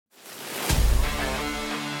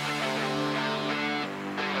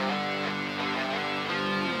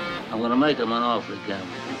I'm going to make him an offer again.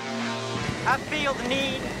 I feel the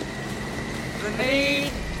need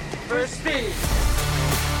for speed.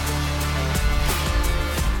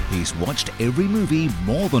 He's watched every movie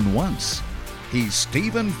more than once. He's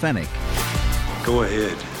Stephen Fennick. Go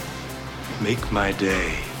ahead. Make my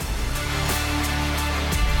day.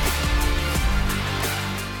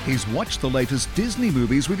 He's watched the latest Disney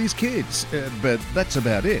movies with his kids, but that's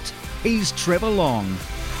about it. He's Trevor Long.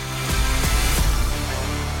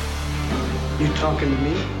 You talking to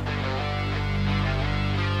me?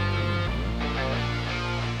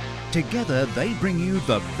 Together, they bring you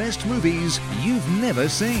the best movies you've never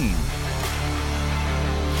seen.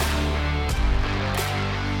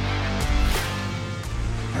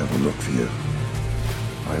 I will look for you.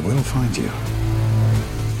 I will find you.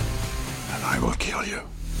 And I will kill you.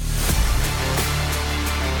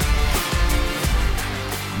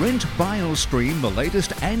 Rent, buy or stream the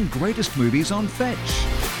latest and greatest movies on Fetch.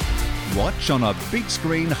 Watch on a big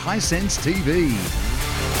screen Hisense TV.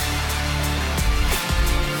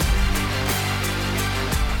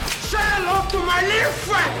 Say hello to my little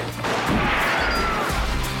friend.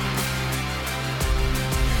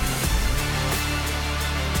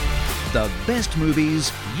 The best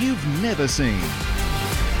movies you've never seen.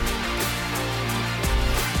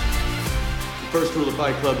 The first rule of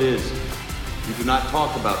Fight Club is you do not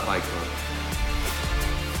talk about Fight Club.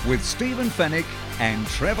 With Stephen Fennick and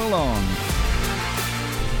Trevor Long.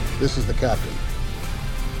 This is the captain.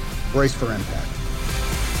 Brace for impact.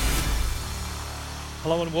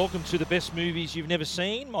 Hello and welcome to the best movies you've never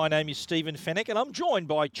seen. My name is Stephen Fennick and I'm joined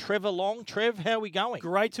by Trevor Long. Trev, how are we going?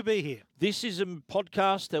 Great to be here. This is a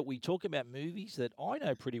podcast that we talk about movies that I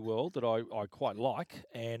know pretty well, that I quite like,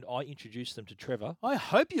 and I introduce them to Trevor. I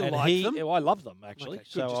hope you like them. I love them, actually. Okay,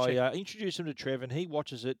 so I introduce them to Trev, and he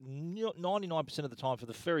watches it 99% of the time for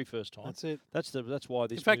the very first time. That's it. That's why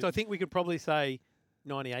this. In fact, I think we could probably say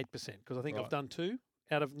 98% because I think Right. I've done two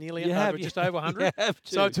out of nearly just over 100. You have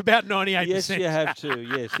to. So it's about 98%. Yes, you have to.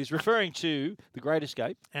 Yes, he's referring to The Great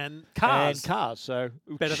Escape And Cars. and Cars. So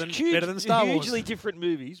Better than Star Wars. Hugely different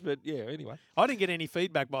movies, but yeah. Anyway, I didn't get any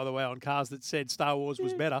feedback, by the way, on Cars that said Star Wars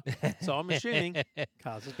was better. So I'm assuming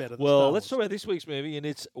Cars is better than Star well, Wars. let's talk about this week's movie, and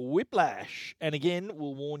it's Whiplash. And again,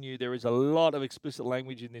 we'll warn you, there is a lot of explicit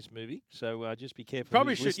language in this movie, so just be careful.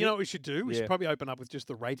 Probably who's should. listening. You know what we should do? We Yeah. should probably open up with just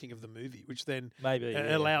the rating of the movie, which then Maybe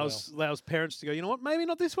yeah, allows parents to go, you know what, maybe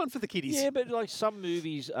not this one for the kiddies. Yeah, but like some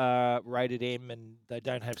movies are rated M and they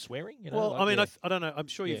don't have swearing. You know, Well, like, I mean, yeah. I don't know. I'm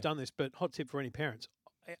sure you've Yeah. done this, but hot tip for any parents.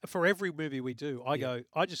 For every movie we do,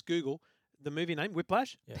 I just Google the movie name,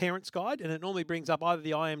 Whiplash, Yeah. Parents Guide, and it normally brings up either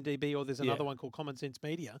the IMDb or there's another one called Common Sense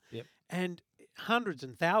Media. Yep. And hundreds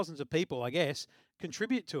and thousands of people, I guess,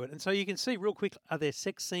 contribute to it. And so you can see real quick, are there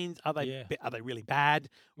sex scenes? Are they Yeah. are they really bad?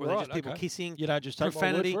 Or are they Right, just people okay. kissing? You know, just take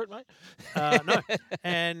profanity. my word for it, mate. No.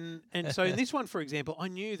 And so in this one, for example, I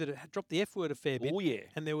knew that it had dropped the F word a fair bit. Oh yeah.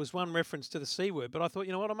 And there was one reference to the C word, but I thought,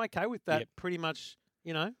 you know what, I'm okay with that Yep. pretty much,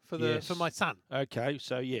 for Yes. for my son. Okay,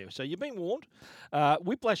 so you've been warned.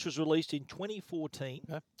 Whiplash was released in 2014,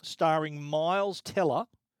 Okay. starring Miles Teller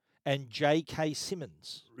and J K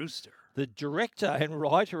Simmons. Rooster. The director and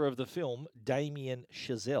writer of the film, Damien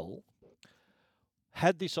Chazelle,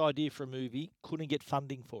 had this idea for a movie, couldn't get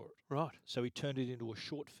funding for it, Right. so he turned it into a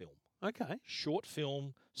short film. Okay. Short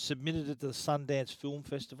film, submitted it to the Sundance Film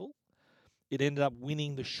Festival. It ended up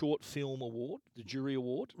winning the Short Film Award, the jury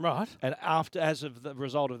award. Right. And as of the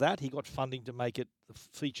result of that, he got funding to make it the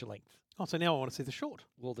feature length. Oh, so now I want to see the short.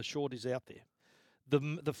 Well, the short is out there.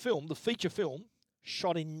 The feature film,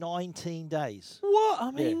 shot in 19 days. What?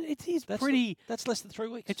 I mean, it is That's pretty. That's less than 3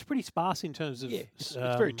 weeks. It's pretty sparse in terms of. yeah, it's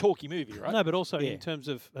a very talky movie, right? No, but also Yeah. in terms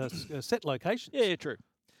of set locations. Yeah, true.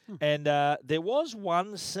 And there was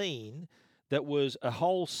one scene that was a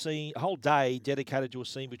whole day dedicated to a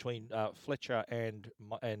scene between Fletcher and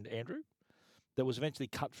Andrew that was eventually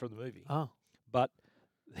cut from the movie. Oh. But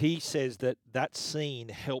he says that scene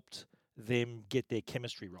helped them get their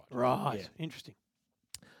chemistry right. Right. Yeah. Interesting.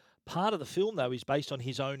 Part of the film, though, is based on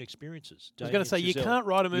his own experiences. I was going to say, you Chazelle. can't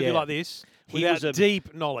write a movie Yeah. like this He without was a-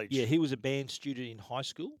 deep knowledge. Yeah, he was a band student in high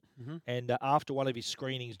school, and after one of his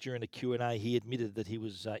screenings during a Q&A, he admitted that he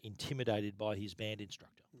was intimidated by his band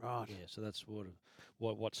instructor. Right. Yeah, so that's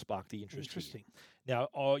what sparked the interest. Interesting. Here.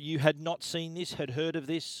 Now, you had not seen this, had heard of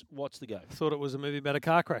this. What's the go? Thought it was a movie about a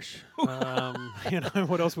car crash.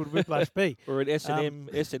 What else would Whiplash be? Or an S&M,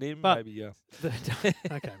 but- maybe, yeah.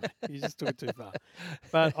 Okay, mate, you just took it too far.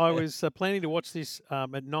 But I was planning to watch this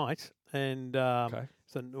at night, and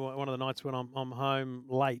so one of the nights when I'm home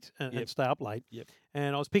late and stay up late. Yep.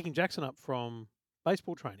 And I was picking Jackson up from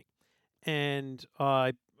baseball training, and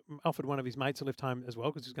I offered one of his mates a lift home as well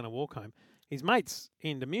because he's going to walk home. His mate's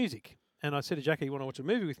into music. And I said to Jackie, you want to watch a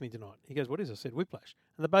movie with me tonight? He goes, what is it? I said, Whiplash.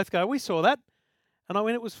 And they both go, we saw that. And I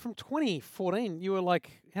went, it was from 2014. You were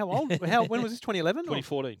like, how old? When was this? 2011?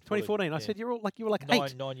 2014. 2014. I said, you were like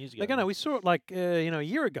 8. 9 years ago. They go, no, we saw it like, a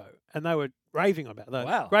year ago. And they were raving about that.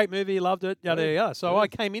 Wow. Great movie, loved it, yada, yada. So I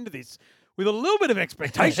came into this with a little bit of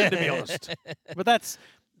expectation, to be honest. But that's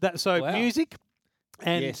that. So music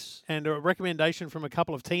and a recommendation from a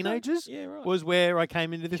couple of teenagers was where I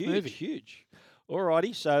came into this movie. Huge.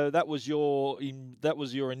 Alrighty, so that was your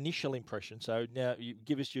initial impression. So now you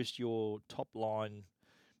give us just your top line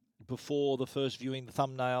before the first viewing, the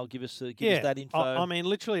thumbnail. Give us that info. I mean,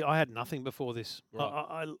 literally, I had nothing before this.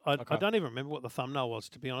 Right. I don't even remember what the thumbnail was,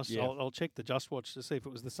 to be honest. Yeah. I'll check the Just Watch to see if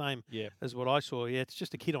it was the same as what I saw. Yeah, it's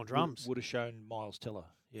just a kid on drums. Would have shown Miles Teller.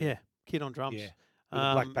 Yeah, kid on drums. Yeah, with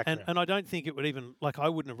a black background. And I don't think it would even I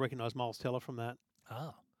wouldn't have recognised Miles Teller from that.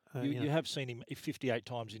 Ah. You have seen him 58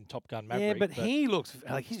 times in Top Gun Maverick. Yeah, but he looks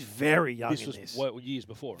like he's very young this in was this. Years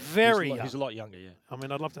before. Very young. He's a lot younger, yeah. I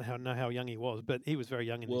mean, I'd love to know how young he was, but he was very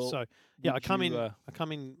young in this. So, yeah, I come in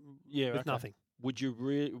with nothing. Would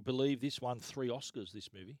you believe this won 3 Oscars, this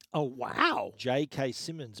movie? Oh, wow. J K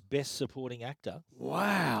Simmons, Best Supporting Actor.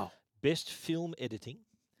 Wow. Best Film Editing.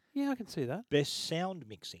 Yeah, I can see that. Best Sound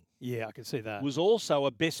Mixing. Yeah, I can see that. Was also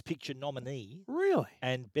a Best Picture nominee. Really?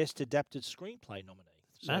 And Best Adapted Screenplay nominee.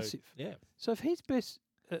 Massive. Yeah. So if he's best,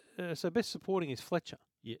 best supporting is Fletcher.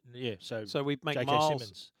 Yeah. So we make J.K. Miles.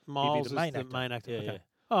 Simmons. Miles the main is the main actor. Okay. Yeah.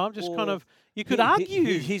 Oh, I'm just kind of. You could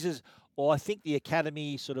argue. I think the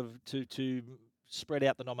Academy sort of to spread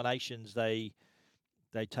out the nominations, they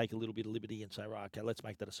take a little bit of liberty and say, right, okay, let's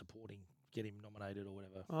make that a supporting, get him nominated or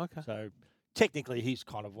whatever. Oh, okay. So technically, he's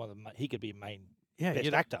kind of one of the. He could be a main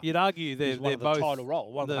best actor. You'd argue they're both the title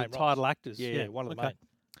role, one of the main title roles. actors. Yeah, one of the main.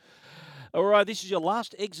 All right, this is your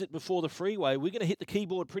last exit before the freeway. We're going to hit the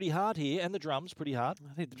keyboard pretty hard here and the drums pretty hard.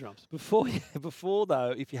 I hit the drums. Before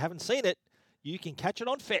though, if you haven't seen it, you can catch it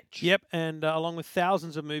on Fetch. Yep, and along with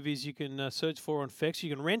thousands of movies you can search for on Fetch.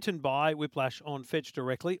 You can rent and buy Whiplash on Fetch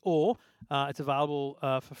directly, or it's available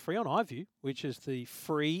for free on iView, which is the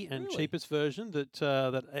free and cheapest version that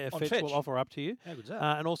Fetch will offer up to you. How good's that?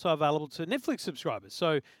 And also available to Netflix subscribers.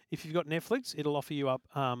 So if you've got Netflix, it'll offer you up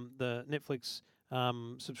the Netflix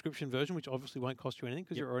subscription version, which obviously won't cost you anything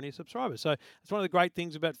because you're already a subscriber. So it's one of the great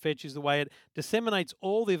things about Fetch is the way it disseminates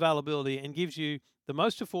all the availability and gives you the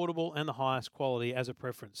most affordable and the highest quality as a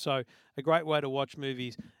preference. So a great way to watch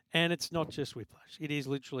movies. And it's not just Whiplash. It is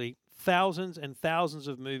literally thousands and thousands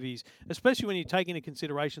of movies, especially when you take into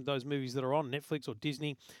consideration those movies that are on Netflix or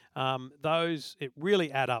Disney. It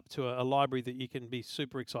really add up to a library that you can be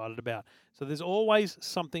super excited about. So there's always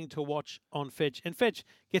something to watch on Fetch. And Fetch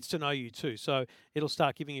gets to know you too. So it'll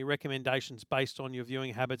start giving you recommendations based on your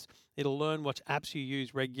viewing habits. It'll learn what apps you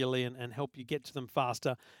use regularly and help you get to them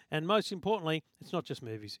faster. And most importantly, it's not just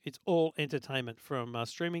movies. It's all entertainment from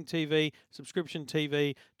streaming TV, subscription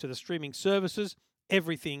TV, to the streaming services.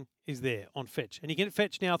 Everything is there on Fetch. And you can get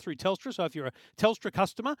Fetch now through Telstra. So if you're a Telstra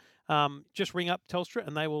customer, just ring up Telstra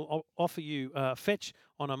and they will offer you Fetch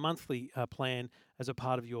on a monthly plan as a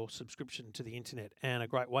part of your subscription to the internet. And a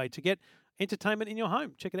great way to get entertainment in your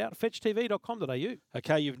home. Check it out, fetchtv.com.au.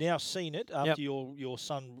 Okay, you've now seen it after your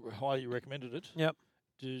son highly recommended it. Yep.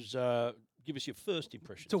 Give us your first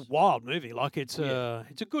impressions. It's a wild movie. Like it's a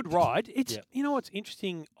good ride. It's you know what's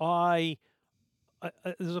interesting.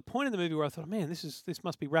 There's a point in the movie where I thought, man, this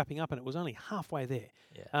must be wrapping up, and it was only halfway there.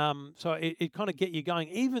 Yeah. So it kind of get you going,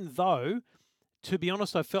 even though, to be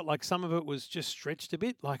honest, I felt like some of it was just stretched a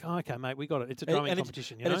bit. Like, oh, okay, mate, we got it. It's a drumming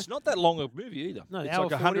competition, you know? And it's not that long a movie either. No, it's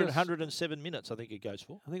like 107 minutes, I think it goes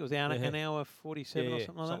for. I think it was an hour 47 or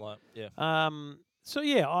something like that. Yeah. So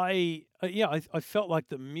yeah, I felt like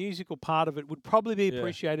the musical part of it would probably be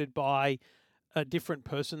appreciated by a different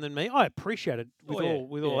person than me. I appreciate it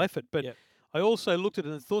with all effort, but I also looked at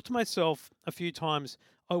it and thought to myself a few times,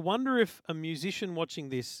 I wonder if a musician watching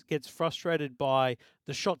this gets frustrated by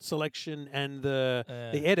the shot selection and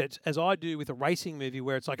the edit, as I do with a racing movie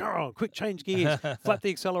where it's like, oh, quick, change gears, flat the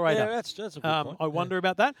accelerator. Yeah, that's a good point. I wonder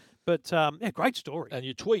about that. But great story. And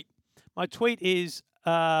your tweet? My tweet is,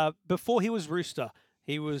 before he was Rooster,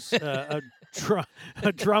 he was a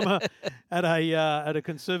drummer at a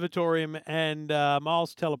conservatorium, and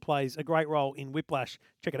Miles Teller plays a great role in Whiplash.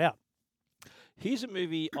 Check it out. Here's a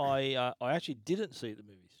movie I actually didn't see at the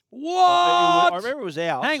movies. What? I remember it was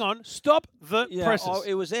out. Hang on. Stop the presses.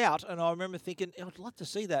 It was out, and I remember thinking, I'd like to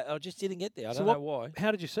see that. I just didn't get there. I don't know why. How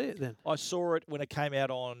did you see it then? I saw it when it came out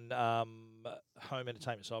on home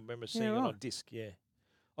entertainment, so I remember seeing it on disc,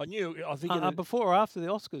 I knew. I think it, Before or after the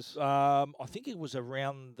Oscars? I think it was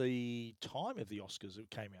around the time of the Oscars it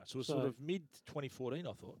came out. So it was sort of mid 2014,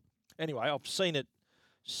 I thought. Anyway, I've seen it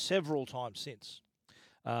several times since.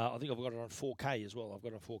 I think I've got it on 4K as well. I've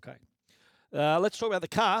got it on 4K. Let's talk about the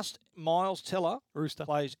cast. Miles Teller Rooster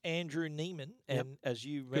plays Andrew Neiman, and as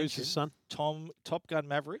you mentioned, son. Top Gun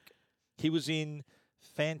Maverick. He was in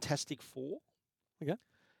Fantastic Four. Okay.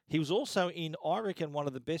 He was also in, I reckon, one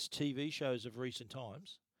of the best TV shows of recent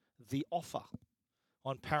times, The Offer,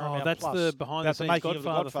 on Paramount+. Oh, that's the behind-the-scenes making of the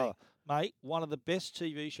Godfather Godfather. Mate, one of the best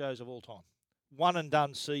TV shows of all time. One and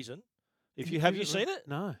done season. Have you seen it?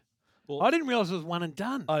 No. Well, I didn't realise it was one and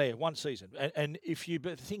done. Oh yeah, one season. And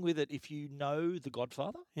but the thing with it, if you know The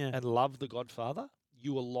Godfather and love The Godfather,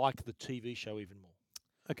 you will like the TV show even more.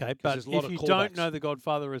 Okay, but if you don't know The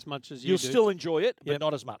Godfather as much as you'll still enjoy it, but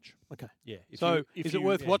not as much. Okay. Yeah. So is it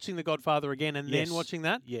worth watching The Godfather again and then watching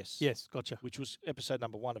that? Yes. Yes, gotcha. Which was episode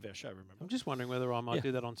number 1 of our show, remember? I'm just wondering whether I might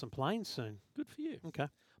do that on some planes soon. Good for you. Okay.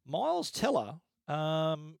 Miles Teller,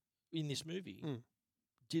 in this movie,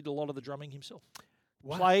 did a lot of the drumming himself.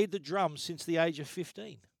 Wow. Played the drums since the age of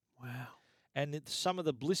 15. Wow. And some of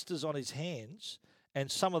the blisters on his hands and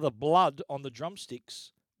some of the blood on the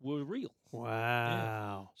drumsticks were real. Wow.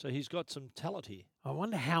 Yeah. So he's got some talent here. I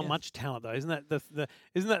wonder how much talent though. Isn't that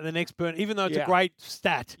the next burn? Even though it's a Yeah. great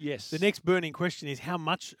stat, Yes. the next burning question is how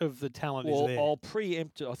much of the talent is there? I'll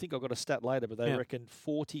preempt it. I think I've got a stat later, but they reckon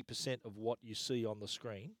 40% of what you see on the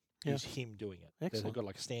screen is him doing it. Excellent. They've got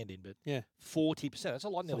like a stand-in, but 40%. That's a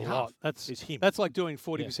lot, nearly That's a lot. half. That's is him. That's like doing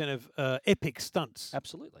 40% of epic stunts.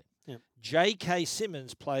 Absolutely. Yeah. J K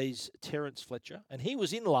Simmons plays Terence Fletcher, and he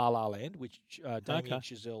was in La La Land, which Damien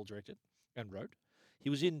Chazelle directed and wrote.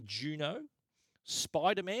 He was in Juno,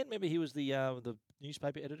 Spider-Man. Remember, he was the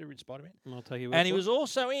newspaper editor in Spider-Man. I'll tell you. And he was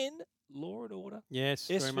also in Law and Order. Yes,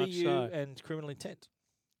 SVU very much so. and Criminal Intent.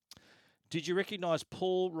 Did you recognise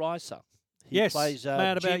Paul Reiser? He Yes, plays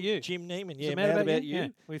Mad About You. Jim Neiman. Is Yeah, it Mad About You. Yeah.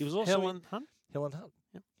 With He was also Helen Hunt. Helen Hunt.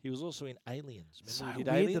 Yep. He was also in Aliens. So Remember weird he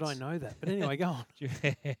did Aliens? that I know that. But anyway, go on.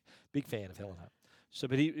 Big fan of Helen Hunt. So,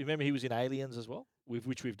 but remember he was in Aliens as well,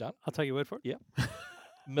 which we've done. I'll take your word for it. Yeah.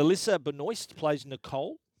 Melissa Benoist plays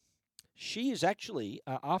Nicole. She is actually,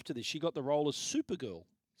 after this, she got the role as Supergirl.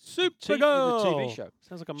 Supergirl! The TV show.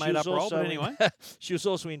 Sounds like a made-up role, but anyway. She was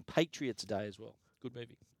also in Patriots Day as well. Good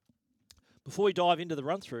movie. Before we dive into the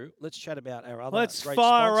run-through, let's chat about our other Let's great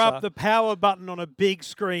fire sponsor. up the power button on a big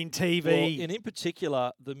screen TV. Well, and in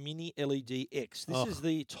particular, the Mini LED X. This is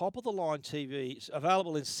the top-of-the-line TV. It's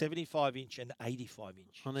available in 75-inch and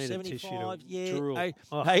 85-inch. I need 75, a tissue to yeah, drool.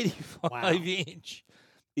 85-inch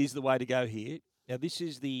is the way to go here. Now, this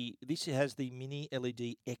has the Mini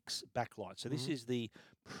LED X backlight. So this is the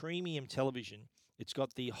premium television. It's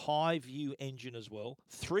got the high view engine as well.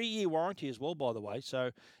 3-year warranty as well, by the way.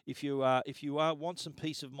 So if you want some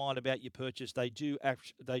peace of mind about your purchase, they do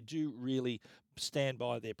really stand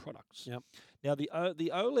by their products. Yep. Now the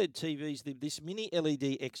OLED TVs, this Mini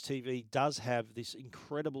LED X TV does have this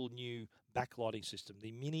incredible new backlighting system.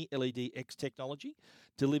 The Mini LED X technology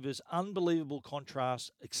delivers unbelievable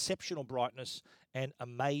contrast, exceptional brightness, and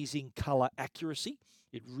amazing color accuracy.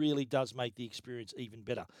 It really does make the experience even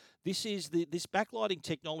better. This backlighting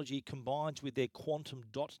technology combines with their quantum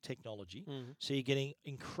dot technology, so you're getting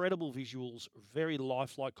incredible visuals, very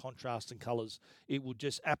lifelike contrast and colors. It will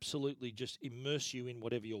just absolutely just immerse you in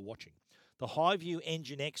whatever you're watching. The HiView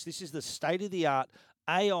Engine X, this is the state-of-the-art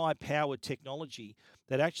AI-powered technology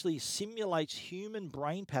that actually simulates human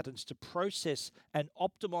brain patterns to process and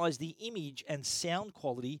optimize the image and sound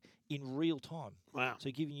quality in real time. Wow.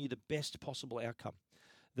 So giving you the best possible outcome.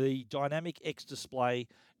 The Dynamic X display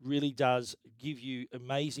really does give you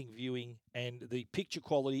amazing viewing, and the picture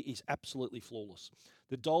quality is absolutely flawless.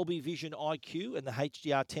 The Dolby Vision IQ and the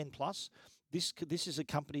HDR10 Plus, this is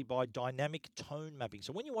accompanied by dynamic tone mapping.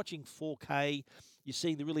 So when you're watching 4K, you're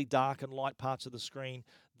seeing the really dark and light parts of the screen.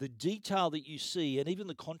 The detail that you see, and even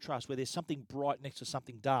the contrast where there's something bright next to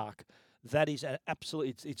something dark, that is an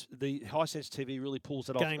absolute. It's the Hisense TV really pulls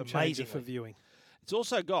it off Game amazingly changer for viewing. It's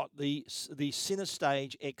also got the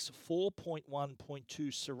CineStage X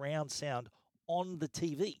 4.1.2 surround sound on the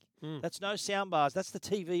TV. That's no sound bars. That's the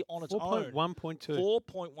TV on its own. 4.1.2.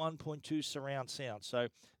 4.1.2 surround sound. So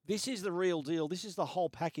this is the real deal. This is the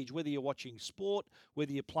whole package. Whether you're watching sport,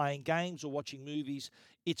 whether you're playing games or watching movies,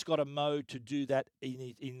 it's got a mode to do that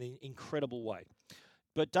in an incredible way.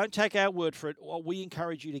 But don't take our word for it. We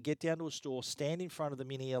encourage you to get down to a store, stand in front of the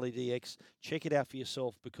Mini LED X, check it out for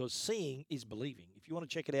yourself, because seeing is believing. If you want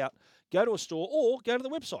to check it out, go to a store or go to the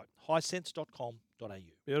website, hisense.com.au.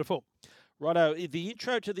 Beautiful. Righto, the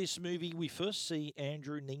intro to this movie, we first see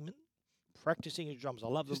Andrew Neiman practicing his drums. I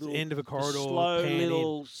love Just the the little end of a corridor, the slow pan in.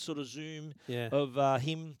 little sort of zoom Yeah. of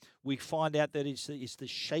him. We find out that it's the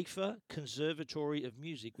Schaefer Conservatory of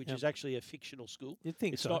Music, which Yep. is actually a fictional school. You'd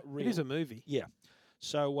think It's so. not real. It is a movie. Yeah.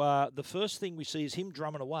 So the first thing we see is him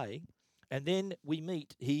drumming away, and then we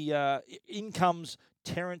meet. In comes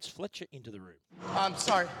Terence Fletcher into the room. I'm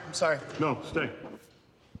sorry. No, stay.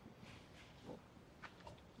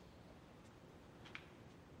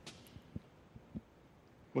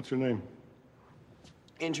 What's your name?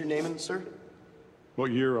 Andrew Naaman, sir.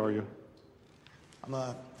 What year are you?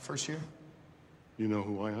 I'm first year. You know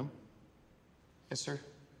who I am? Yes, sir.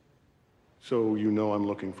 So you know I'm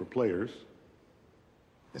looking for players.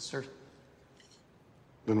 Yes, sir.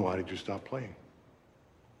 Then why did you stop playing?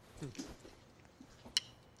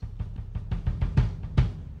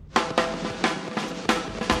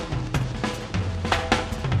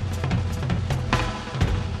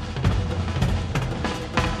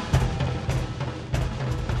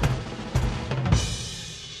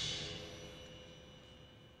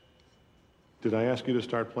 Did I ask you to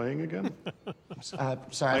start playing again? Sorry,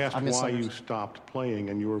 I asked why misunderstood. you stopped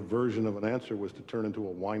playing, and your version of an answer was to turn into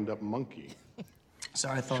a wind-up monkey.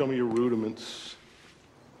 Sorry, I thought. Show me your rudiments.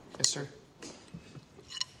 Yes, sir.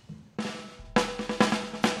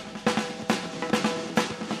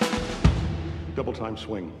 Double time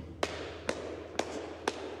swing.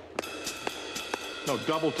 No,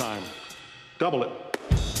 double time. Double it.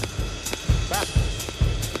 Faster.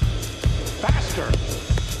 Faster!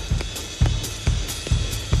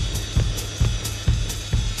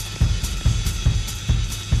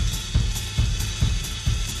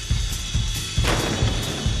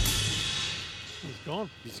 He's gone.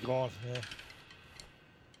 He's gone.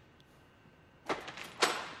 Yeah.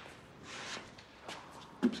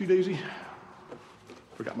 Oopsie daisy.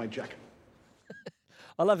 Forgot my jacket.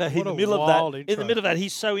 I love how in What the a middle of wild that, in intro. the middle of that,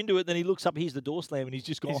 he's so into it. Then he looks up, here's the door slam, and he's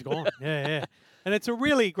just gone. He's gone. Yeah. And it's a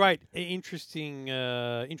really great, interesting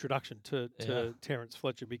introduction to Terence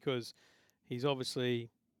Fletcher because he's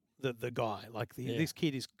obviously the guy. Like this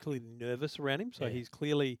kid is clearly nervous around him, so he's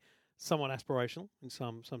clearly someone aspirational in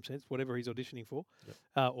some sense, whatever he's auditioning for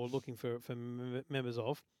or looking for members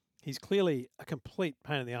of. He's clearly a complete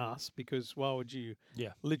pain in the ass because why would you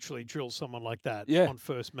literally drill someone like that on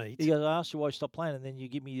first meet? He goes, I asked you why you stopped playing, and then you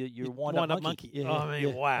give me your wind-up monkey. Yeah, I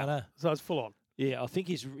mean, wow. I know. So it's full on. Yeah, I think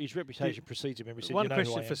his reputation precedes him. Every One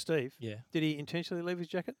question for Steve. Yeah. Did he intentionally leave his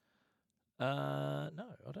jacket? No,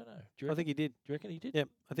 I don't know. Do you I think he did. Do you reckon he did? Yep.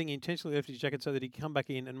 I think he intentionally left his jacket so that he'd come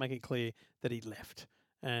back in and make it clear that he'd left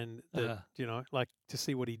and that, like to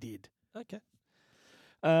see what he did. Okay.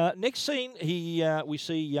 Next scene, we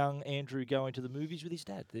see young Andrew go into the movies with his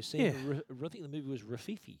dad. They're seeing, I think the movie was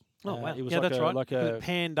Rafifi. Oh, wow. It was that's right. Like it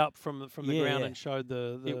panned up from the ground and showed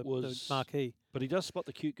the marquee. But he does spot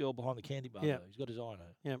the cute girl behind the candy bar. Yeah. He's got his eye on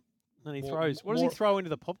her. Yeah. And he throws. What does he throw into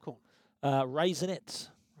the popcorn? Raisinets.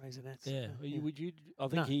 Raisinets. Yeah. Would you? I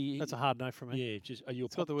think no, that's a hard no from me. Yeah. Just are you?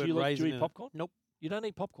 It's got the word do you raisin eat in it. popcorn? Nope. You don't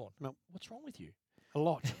eat popcorn. Nope. What's wrong with you? A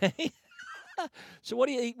lot. So what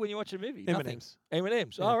do you eat when you watch a movie? M&Ms.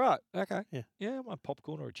 M&Ms. Yeah. Oh, right. Okay. Yeah. Yeah, I'm a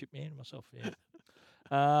popcorn or a chip man myself. Yeah.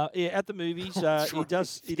 At the movies,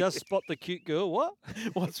 he does spot the cute girl. What?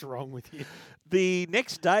 What's wrong with you? The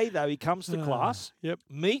next day, though, he comes to class. Yep.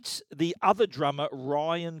 Meets the other drummer,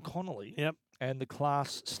 Ryan Connolly. Yep. And the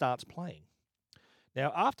class starts playing.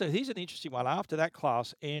 Now, here's an interesting one. After that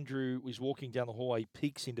class, Andrew is walking down the hallway,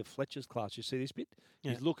 peeks into Fletcher's class. You see this bit?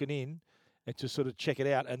 Yeah. He's looking in and to sort of check it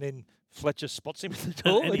out, and then Fletcher spots him at the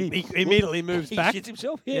door. And he immediately moves back. He shits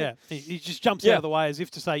himself. Yeah. He just jumps out of the way as if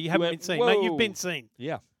to say, you haven't been seen. Whoa. Mate, you've been seen.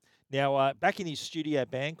 Yeah. Now, back in his studio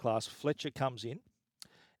band class, Fletcher comes in,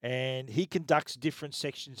 and he conducts different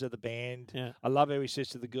sections of the band. Yeah. I love how he says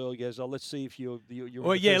to the girl, he goes, "Oh, let's see if you're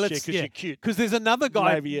Well, yeah, because you're cute." Because there's another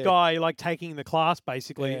guy Maybe, like taking the class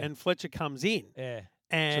basically, Yeah. and Fletcher comes in. Yeah.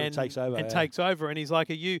 And takes over, yeah. takes over, and he's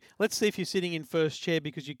like, let's see if you're sitting in first chair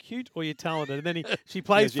because you're cute or you're talented. And then she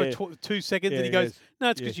plays Yes, for 2 seconds, and he goes, no,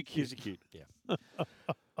 it's because you're cute. You're cute. Yeah.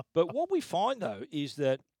 But what we find though is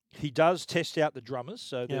that he does test out the drummers.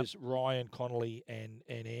 So there's Ryan Connolly and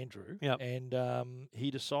Andrew. Yep. And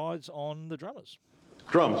he decides on the drummers.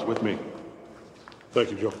 Drums with me.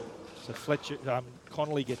 Thank you, Joe. So Fletcher,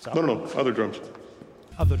 Connolly gets up. No, other drums.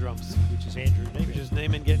 Other drums. Which is Andrew Neiman. Which is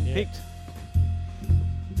Neiman getting picked.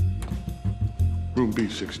 Room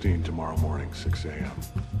B16 tomorrow morning, 6 a.m.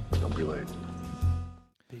 Don't be late.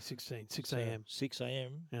 B16, 6 a.m. 6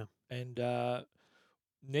 a.m. Yeah. And the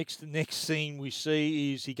next scene we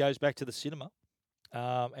see is he goes back to the cinema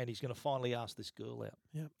and he's going to finally ask this girl out.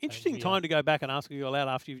 Yeah. Interesting we, time to go back and ask a girl out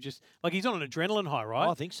after you've just he's on an adrenaline high, right?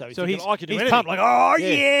 I think so. He's So thinking, he's I can do he's anything. pumped like, oh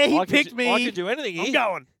yeah, he I can picked do- me. I can do anything I'm here.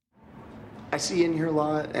 going. I see you in here a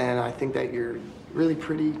lot, and I think that you're really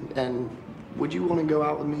pretty, and would you want to go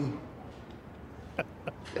out with me?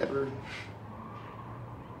 Ever?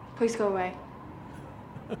 Please go away.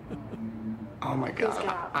 Oh my Please God. get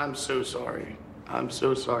out. I'm so sorry. I'm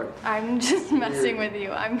so sorry. I'm just messing with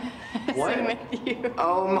you. I'm messing What? with you.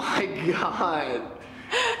 Oh my God.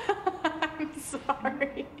 I'm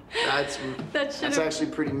sorry. That's That that's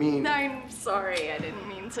actually pretty mean. I'm sorry. I didn't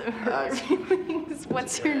mean to hurt your feelings.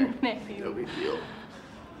 What's your No name? big deal.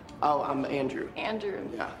 Oh, I'm Andrew. Andrew.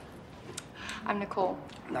 Yeah. I'm Nicole.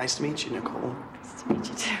 Nice to meet you, Nicole. Nice to meet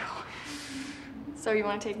you too. So you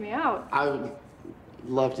want to take me out? I would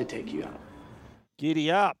love to take you out.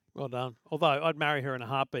 Giddy up. Well done. Although I'd marry her in a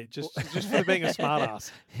heartbeat just for being a smart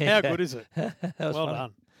ass. How good is it? That was Well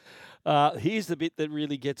funny. done. Here's the bit that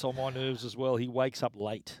really gets on my nerves as well. He wakes up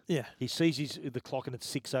late. Yeah. He sees the clock and it's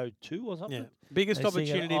 6:02 or something. Yeah. Biggest And he's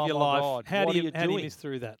thinking, opportunity "Oh of your my life. God, How what do are you doing?" miss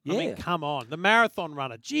through that? I Yeah. mean, come on. The marathon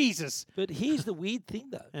runner. Jesus. But here's the weird thing,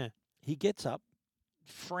 though. Yeah. He gets up,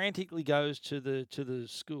 frantically goes to the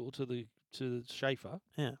school to the Schaefer.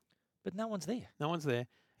 Yeah. But no one's there. No one's there.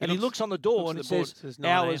 And he looks on the door looks and at it the board, says, it says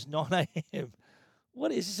 9 hours 9 a.m.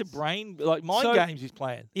 What is this? A brain like mind So- games he's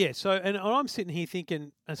playing? Yeah. So, and I'm sitting here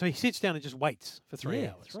thinking, and so he sits down and just waits for 3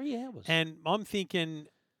 hours. 3 hours. And I'm thinking,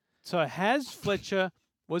 so has Fletcher,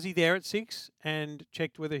 was he there at 6 and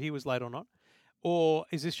checked whether he was late or not? Or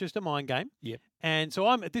is this just a mind game? Yep. And so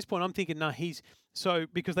I'm at this point, I'm thinking, no,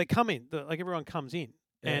 because they come in, like everyone comes in.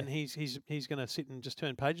 Yeah. And he's going to sit and just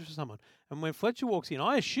turn pages for someone. And when Fletcher walks in,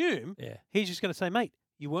 I assume Yeah. he's just going to say, mate,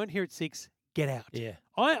 you weren't here at 6, get out. Yeah.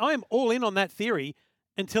 I am all in on that theory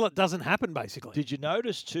until it doesn't happen, basically. Did you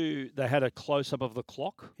notice too? They had a close up of the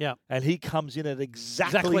clock. Yeah. And he comes in at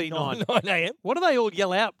exactly 9 a.m. What do they all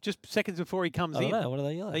yell out just seconds before he comes I in? don't know. What are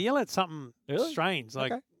they yelling? They yell at something Really? strange,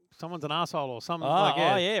 like Okay. someone's an asshole or something. Oh, like,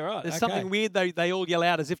 oh, yeah, right. There's okay. something weird they all yell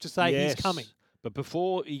out as if to say he's coming. But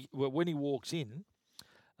when he walks in,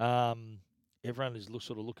 everyone is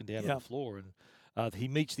sort of looking down Yeah. at the floor, and he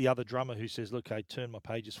meets the other drummer who says, "Look, hey, turn my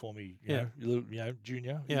pages for me, you know,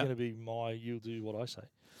 Junior. Yeah. You're going to be you'll do what I say."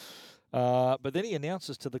 But then he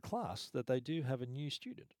announces to the class that they do have a new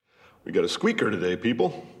student. We got a squeaker today,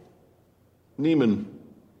 people. Neiman,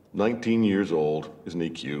 19 years old. Isn't he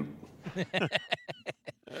cute?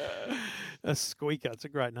 A squeaker. It's a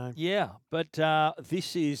great name. Yeah, but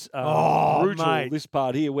this is Oh, brutal. mate. This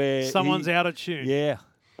part here where Someone's out of tune. Yeah.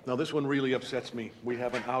 Now, this one really upsets me. We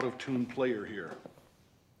have an out-of-tune player here.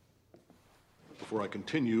 Before I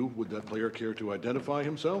continue, would that player care to identify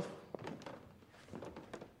himself?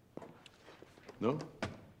 No?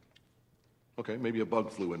 Okay, maybe a bug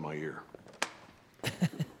flew in my ear.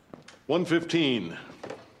 115.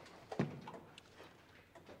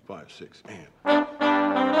 5, 6, and.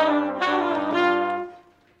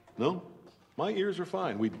 No? My ears are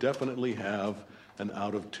fine. We definitely have an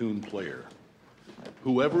out-of-tune player.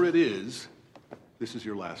 Whoever it is, this is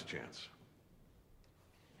your last chance.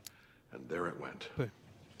 And there it went.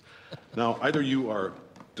 Now, either you are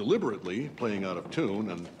deliberately playing out of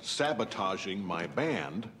tune and sabotaging my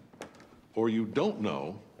band, or you don't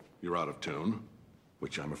know you're out of tune,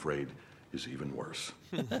 which I'm afraid is even worse.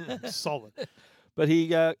 Solid. But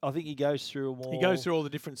I think he goes through them all. He goes through all the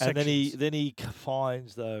different sections. And then he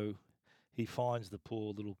finds the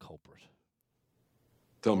poor little culprit.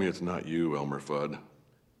 Tell me it's not you, Elmer Fudd.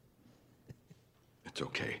 It's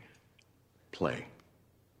okay. Play.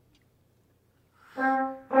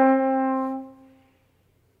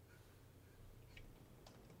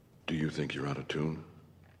 Do you think you're out of tune?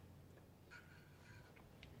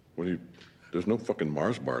 There's no fucking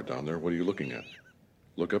Mars bar down there. What are you looking at?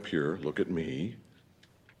 Look up here. Look at me.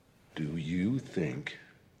 Do you think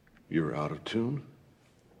you're out of tune?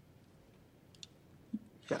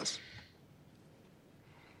 Yes.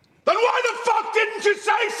 Then why the fuck didn't you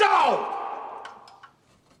say so?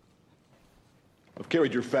 I've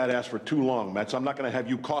carried your fat ass for too long, Mets. I'm not going to have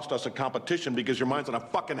you cost us a competition because your mind's on a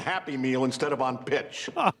fucking Happy Meal instead of on pitch.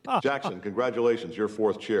 Jackson, congratulations, you're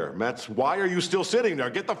fourth chair. Mets, why are you still sitting there?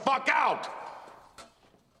 Get the fuck out!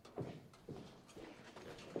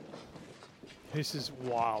 This is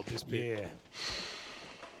wild, this bit.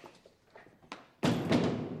 Yeah.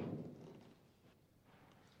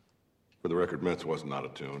 For the record, Mets wasn't out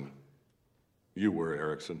of tune. You were,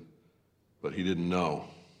 Erickson. But he didn't know.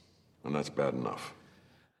 And that's bad enough.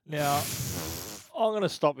 Now, I'm going to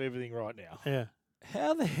stop everything right now. Yeah.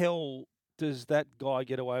 How the hell does that guy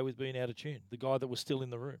get away with being out of tune? The guy that was still in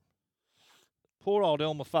the room. poor old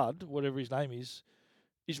Elmer Fudd, whatever his name is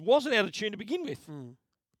wasn't out of tune to begin with.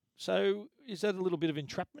 So is that a little bit of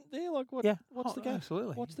entrapment there? Like what? Yeah. What's the go?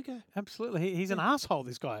 Absolutely. What's the go? Absolutely. He's an asshole,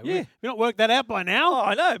 this guy. Yeah. We've not worked that out by now. Oh,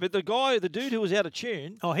 I know, but the dude who was out of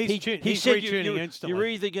tune. Oh, he's said retuning instantly. you're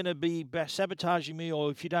either going to be sabotaging me,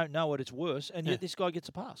 or if you don't know it, it's worse. And yet this guy gets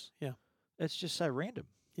a pass. Yeah. It's just so random.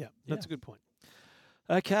 Yeah, that's a good point.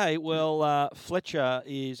 Okay, well, Fletcher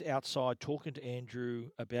is outside talking to Andrew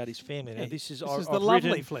about his family. Now, this is the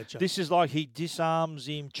lovely Fletcher. This is like he disarms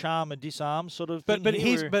him, charm and disarm sort of thing.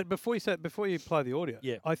 But before you play the audio,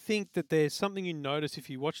 Yeah. I think that there's something you notice if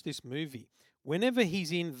you watch this movie. Whenever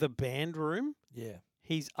he's in the band room,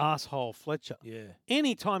 he's asshole Fletcher. Yeah.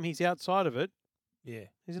 Anytime he's outside of it, Yeah.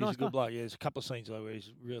 he's a nice good guy. bloke. Yeah, there's a couple of scenes though where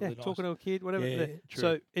he's really nice. Talking to a kid, whatever. Yeah, true.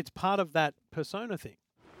 So it's part of that persona thing.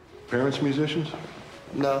 Parents musicians?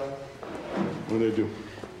 No. What do they do?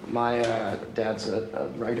 My dad's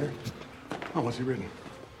a writer. Oh, what's he written?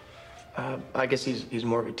 I guess he's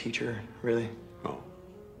more of a teacher, really. Oh,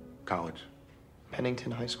 college.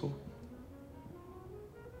 Pennington High School.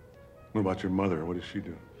 What about your mother? What does she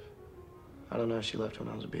do? I don't know. She left when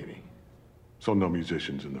I was a baby. So no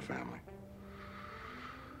musicians in the family.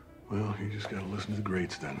 Well, you just gotta listen to the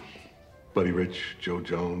greats then. Buddy Rich, Joe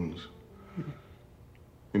Jones.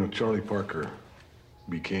 You know, Charlie Parker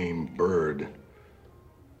became Bird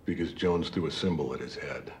because Jones threw a cymbal at his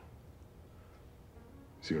head.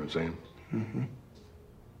 See what I'm saying? Mm-hmm.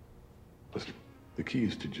 Listen, the key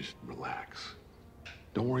is to just relax.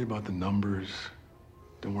 Don't worry about the numbers.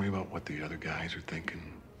 Don't worry about what the other guys are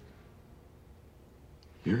thinking.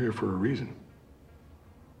 You're here for a reason.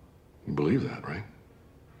 You believe that, right?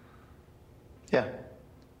 Yeah.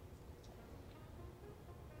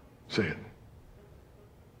 Say it.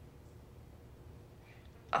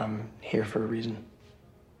 I'm here for a reason.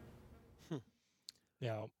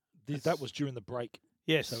 Now, that was during the break.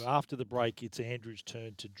 Yes. So after the break, it's Andrew's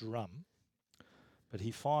turn to drum. But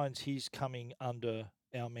he finds he's coming under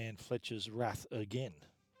our man Fletcher's wrath again.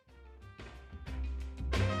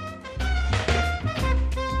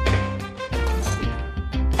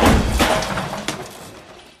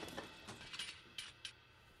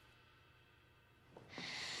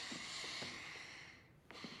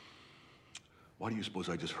 Why do you suppose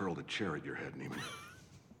I just hurled a chair at your head, Neiman?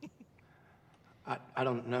 I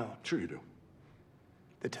don't know. Sure you do.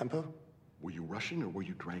 The tempo? Were you rushing or were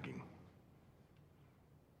you dragging?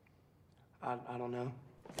 I don't know.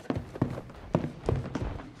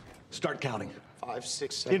 Start counting. 5,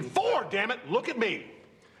 6, 7. In 4, damn it! Look at me!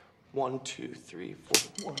 1, 2, 3,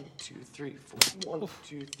 4. 1, 2, 3, 4. 1, 2,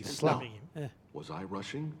 3. He's slapping him. Was I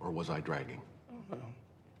rushing or was I dragging?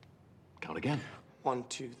 Count again. 1,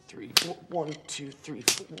 2, 3. 1, 2, 3.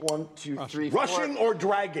 1, 2, 3. Rushing or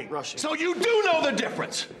dragging? Rushing. So you do know the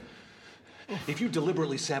difference! If you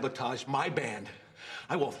deliberately sabotage my band,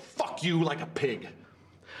 I will fuck you like a pig.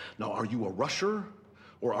 Now, are you a rusher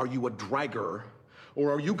or are you a dragger?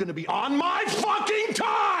 Or are you gonna be on my fucking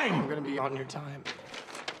time? I'm gonna be on your time.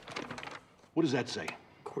 What does that say?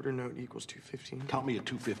 Quarter note equals 215. Count me at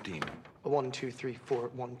 2:15. 1, 2, 3, 4.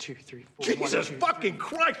 1, 2, 3, 4. Jesus 1, 2, fucking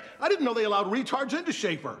Christ! I didn't know they allowed retards into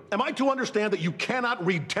Schaefer. Am I to understand that you cannot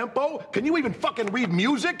read tempo? Can you even fucking read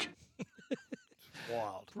music?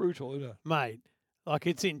 Wild. Brutal, isn't it? Mate, like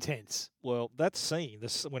it's intense. Well, that scene,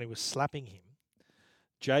 when he was slapping him,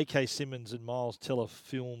 J K Simmons and Miles Teller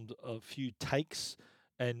filmed a few takes,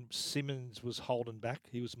 and Simmons was holding back.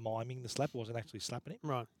 He was miming the slap, wasn't actually slapping him.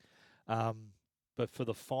 Right. But for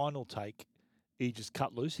the final take, he just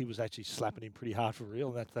cut loose. He was actually slapping him pretty hard for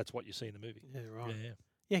real, and that's what you see in the movie. Yeah, right. Yeah.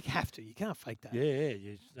 Yeah, you have to. You can't fake that.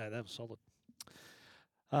 Yeah. No, that was solid.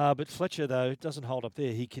 But Fletcher, though, doesn't hold up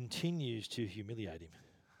there. He continues to humiliate him.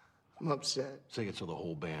 I'm upset. Say it so the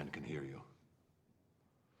whole band can hear you.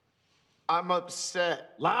 I'm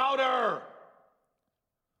upset. Louder!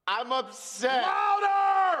 I'm upset.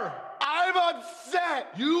 Louder! I'm upset.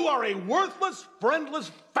 You are a worthless,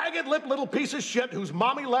 friendless, faggot-lipped little piece of shit whose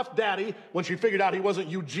mommy left daddy when she figured out he wasn't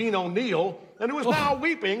Eugene O'Neill, and who is now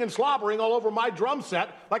weeping and slobbering all over my drum set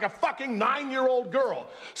like a fucking 9-year-old girl.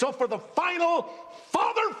 So for the final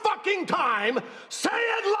father-fucking time, say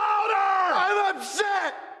it louder! I'm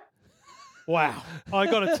upset. Wow. I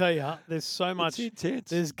got to tell you, there's so much. It's intense.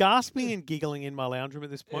 There's gasping and giggling in my lounge room at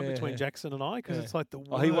this point Yeah. between Jackson and I because it's like the words.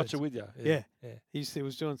 Oh, he watched it with you? Yeah. Yeah. He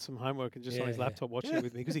was doing some homework and just on his Yeah. laptop watching it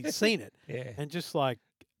with me because he'd seen it. Yeah. And just like,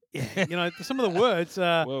 yeah, you know, some of the words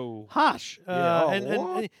are Whoa. harsh. Yeah. Oh,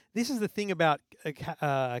 And this is the thing about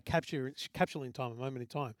capturing time, a moment in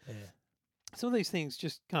time. Yeah. Some of these things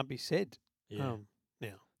just can't be said Yeah. now.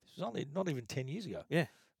 This was only not even 10 years ago. Yeah.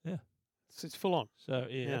 Yeah. It's full on. So,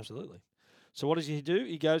 yeah, Yeah. absolutely. So what does he do?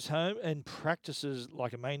 He goes home and practices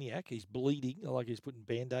like a maniac. He's bleeding, like he's putting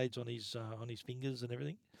band-aids on his fingers and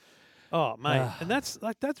everything. Oh, mate, and that's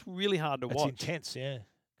really hard to watch. It's intense, yeah.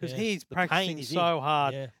 Because Yeah. he's The pain practicing is so in.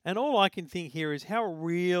 hard. Yeah. And all I can think here is how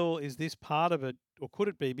real is this part of it, or could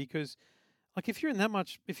it be? Because, like, if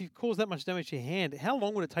you've caused that much damage to your hand, how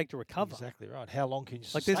long would it take to recover? Exactly right. How long can you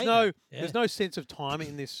Like, sustain there's no that? Yeah. there's no sense of time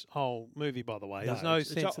in this whole movie, by the way. There's no it's-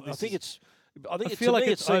 sense that this I think is it feel like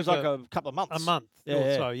it it's seems like over a couple of months. a month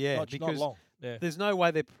or so, yeah. Not because long. Yeah. there's no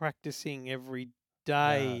way they're practicing every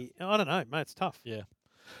day. I don't know, mate. It's tough. Yeah.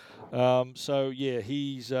 So yeah,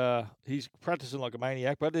 he's practicing like a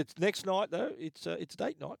maniac. But it's next night though. It's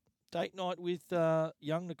date night. Date night with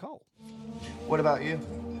young Nicole. What about you?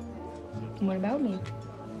 What about me?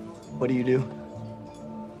 What do you do?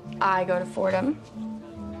 I go to Fordham.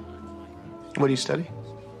 What do you study?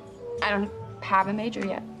 I don't have a major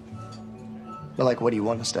yet. But like, what do you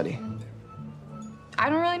want to study? I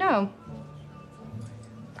don't really know.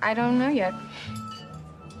 I don't know yet.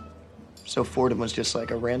 So Fordham was just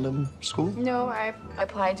like a random school? No, I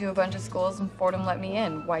applied to a bunch of schools and Fordham let me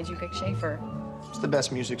in. Why'd you pick Schaefer? It's the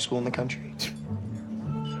best music school in the country.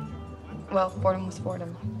 Well, Fordham was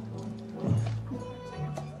Fordham.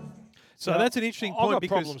 So Now, that's an interesting I've point got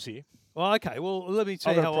because problems here. Well, okay. Well, let me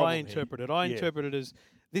tell I've you got a how I problem here. interpret it. I Yeah. interpret it as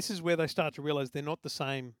this is where they start to realize they're not the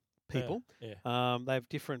same people. Yeah. They have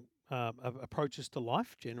different approaches to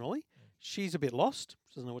life generally. She's a bit lost.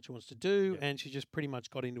 She doesn't know what she wants to do, and she just pretty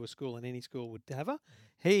much got into a school, and any school would have her.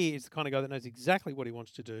 He is the kind of guy that knows exactly what he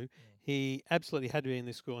wants to do. He absolutely had to be in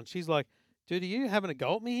this school, and she's like, "Dude, are you having a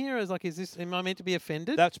go at me here? Am I meant to be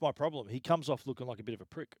offended?" That's my problem. He comes off looking like a bit of a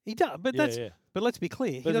prick. He does, but Yeah, but let's be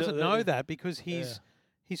clear, But he doesn't know yeah. that because he's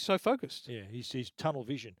so focused. Yeah, he's tunnel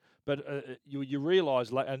vision. But you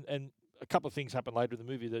realise, and a couple of things happen later in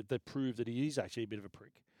the movie that prove that he is actually a bit of a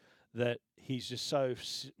prick. That he's just so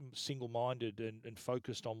single-minded and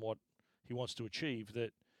focused on what he wants to achieve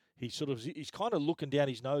that he's kind of looking down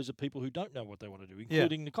his nose at people who don't know what they want to do,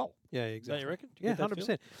 including Nicole. Yeah, exactly. Don't you reckon? Do you Yeah, get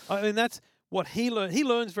that 100%. I mean, that's what he learned. He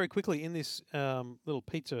learns very quickly in this little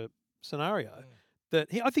pizza scenario that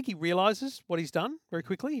I think he realizes what he's done very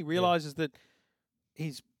quickly. He realizes that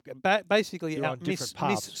he's basically You're on different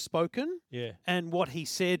paths. misspoken, Yeah. and what he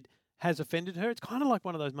said has offended her. It's kind of like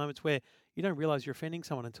one of those moments where you don't realize you're offending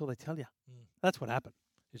someone until they tell you. That's what happened.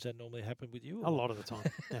 Does that normally happen with you? A lot of the time.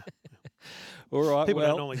 Yeah. All right. People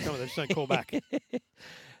well, don't normally tell me; they just don't call back.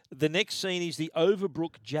 The next scene is the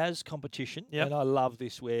Overbrook Jazz Competition, and I love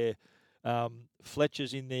this where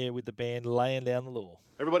Fletcher's in there with the band laying down the law.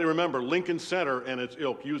 Everybody remember, Lincoln Center and its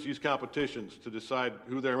ilk use these competitions to decide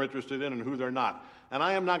who they're interested in and who they're not. And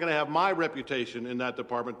I am not going to have my reputation in that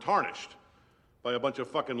department tarnished by a bunch of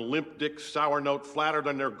fucking limp dick, sour note, flattered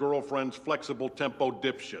on their girlfriend's flexible tempo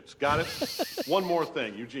dipshits. Got it? One more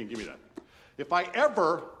thing. Eugene, give me that. If I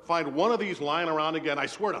ever find one of these lying around again, I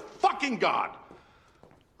swear to fucking God,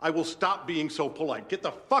 I will stop being so polite. Get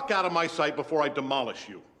the fuck out of my sight before I demolish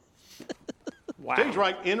you. Wow. Stage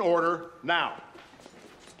right, in order, now.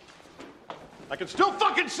 I can still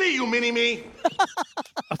fucking see you, Mini-Me.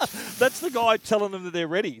 That's the guy telling them that they're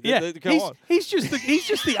ready. Yeah, Go on. he's just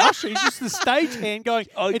the usher. He's just the stagehand going,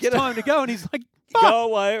 it's time to go. And he's like, Go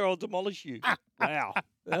away or I'll demolish you. Wow.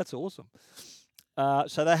 That's awesome.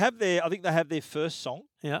 So they have I think they have their first song.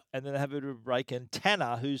 Yeah. And then they have a bit of a break. And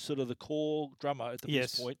Tanner, who's sort of the core drummer at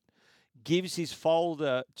this point, gives his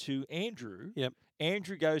folder to Andrew. Yep.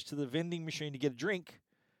 Andrew goes to the vending machine to get a drink.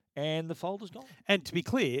 And the folder's gone. And to be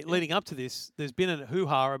clear, leading up to this, there's been a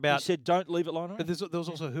hoo-ha about... He said, don't leave it lying around. But there was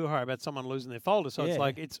also a hoo-ha about someone losing their folder, so it's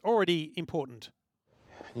like, it's already important.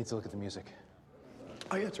 I need to look at the music.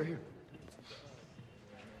 Oh, yeah, it's right here.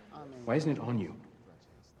 Why isn't it on you?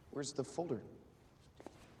 Where's the folder?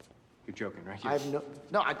 You're joking, right? I have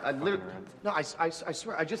I literally, I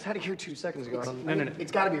swear, I just had it here 2 seconds ago. No.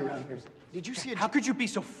 It's got to be around here. Did you see How could you be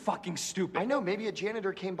so fucking stupid? I know, maybe a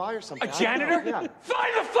janitor came by or something. A janitor? Yeah.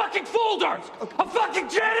 Find the fucking folders! A fucking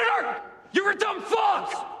janitor! You're a dumb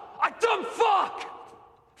fuck! A dumb fuck!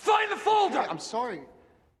 Find the folder! Okay, I'm sorry.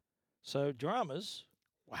 So dramas.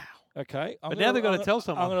 Wow. Okay. But now they've got to tell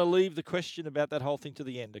someone. I'm going to leave the question about that whole thing to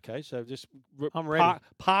the end, okay? So just I'm ready.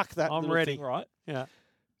 Park that I'm little ready. thing, right? Yeah.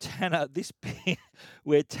 Tanner, this bit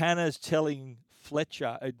where Tanner's telling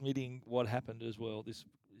Fletcher, admitting what happened as well. It's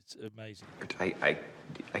amazing.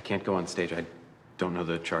 I can't go on stage. I don't know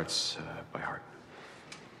the charts by heart.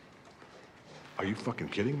 Are you fucking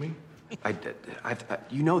kidding me?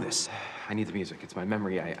 You know this. I need the music. It's my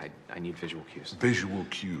memory. I need visual cues. Visual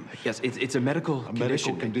cues? Yes, it's a medical condition.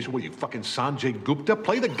 Medical condition? What are you, fucking Sanjay Gupta?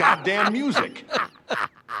 Play the goddamn music.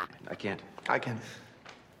 I can't. I can.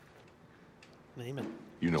 Neiman.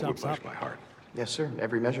 You know Jumps Whiplash up. by heart. Yes, sir.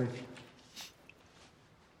 Every measure.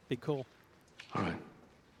 Big call. All right.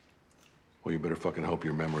 Well, you better fucking hope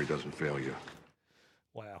your memory doesn't fail you.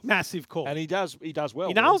 Wow. Massive call. And he does well.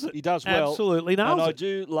 He nails it. He does well. Absolutely nails and I it.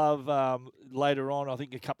 do love later on, I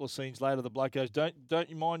think a couple of scenes later, the bloke goes, don't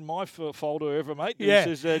you mind my folder ever, mate? And Yeah.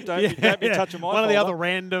 He says, don't be touching my One folder. of the other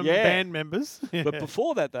random band members. But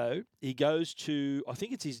before that, though, he goes to, I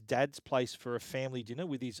think it's his dad's place for a family dinner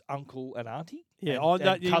with his uncle and auntie. Yeah,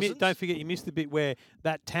 and cousins. don't forget you missed the bit where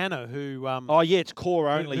that Tanner who it's core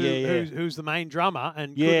only, who's the main drummer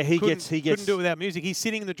and he couldn't gets do it without music. He's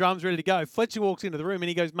sitting in the drums ready to go. Fletcher walks into the room and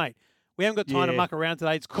he goes, "Mate, we haven't got time to muck around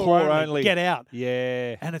today. It's core only. Get out."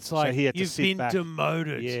 Yeah. And it's like, so he had to you've sit been back.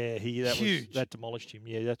 demoted. Yeah, that demolished him.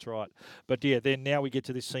 Yeah, that's right. But yeah, then now we get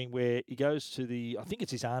to this scene where he goes to I think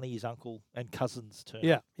it's his auntie, his uncle, and cousins' turn.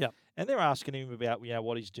 Yeah. And they're asking him about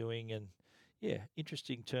what he's doing, and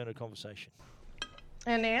interesting turn of conversation.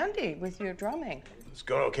 And Andy, with your drumming. It's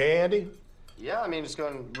going okay, Andy? Yeah, I mean, it's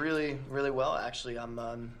going really, really well, actually. I'm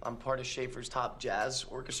part of Schaefer's top jazz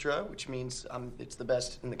orchestra, which means it's the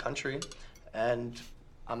best in the country. And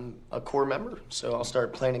I'm a core member, so I'll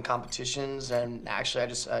start playing in competitions. And actually,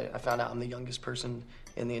 I found out I'm the youngest person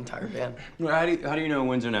in the entire band. Well, how do you know who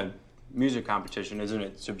wins in a music competition? Isn't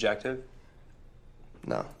it subjective?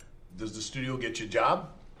 No. Does the studio get you a job?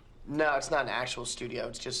 No, it's not an actual studio.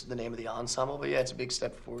 It's just the name of the ensemble. But yeah, it's a big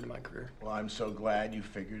step forward in my career. Well, I'm so glad you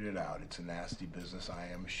figured it out. It's a nasty business, I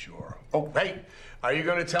am sure. Oh, hey, are you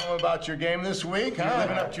going to tell them about your game this week, huh?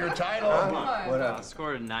 Living up to your title? What I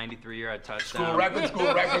scored a 93-yard touchdown.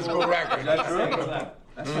 School record. That's true.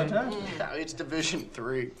 That's fantastic. No, it's Division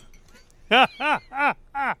III.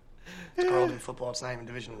 It's Carlton football. It's not even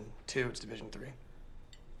Division II. It's Division III.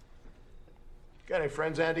 Got any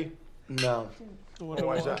friends, Andy? No.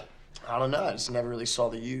 Why is that? I don't know. I just never really saw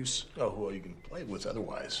the use. Oh, well, you can play with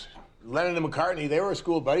otherwise. Lennon and McCartney, they were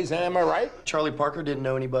school buddies, am I right? Charlie Parker didn't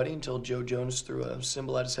know anybody until Joe Jonas threw a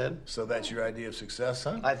cymbal at his head. So that's your idea of success,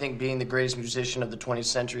 huh? I think being the greatest musician of the 20th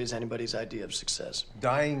century is anybody's idea of success.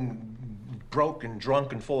 Dying broke and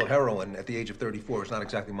drunk and full of heroin at the age of 34 is not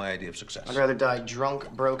exactly my idea of success. I'd rather die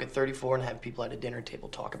drunk, broke at 34 and have people at a dinner table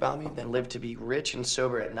talk about me than live to be rich and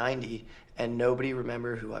sober at 90 and nobody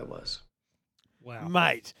remember who I was. Wow.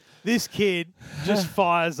 Mate, this kid just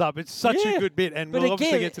fires up. It's such a good bit, and we'll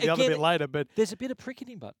obviously get to the other bit later. But there's a bit of prick in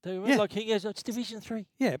him, but like he goes, "It's Division III."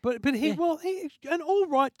 Yeah, but he and all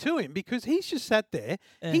right to him because he's just sat there.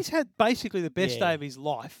 He's had basically the best day of his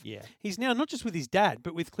life. Yeah, he's now not just with his dad,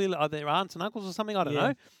 but with clearly their aunts and uncles or something. I don't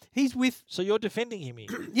know. He's with. So you're defending him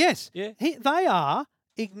here? Yes. Yeah. They are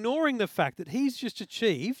ignoring the fact that he's just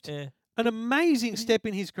achieved an amazing step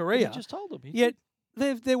in his career. You just told them. Yet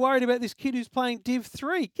they're worried about this kid who's playing Div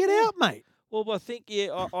 3. Get out, mate. Well, I think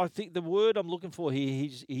I think the word I'm looking for here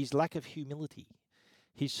is his lack of humility.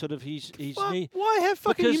 He's sort of why have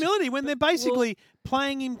fucking humility when they're basically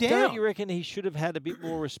playing him down? Don't you reckon he should have had a bit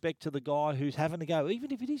more respect to the guy who's having to go, even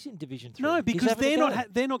if it is in Division 3? No, because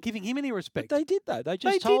they're not giving him any respect. But they did though. They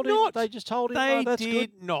just told him. They just told him. They that's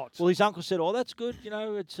did good. not. Well, his uncle said, "Oh, that's good.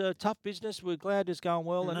 It's a tough business. We're glad it's going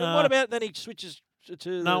well." And what about then he switches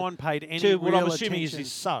to no one paid any what real I'm assuming attention. is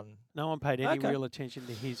his son. No one paid any real attention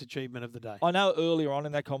to his achievement of the day. I know earlier on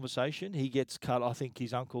in that conversation he gets cut. I think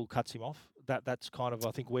his uncle cuts him off. That's kind of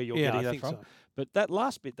I think where you're getting that from. So. But that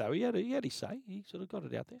last bit though, he had his say. He sort of got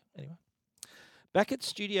it out there. Anyway. Back at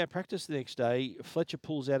studio practice the next day, Fletcher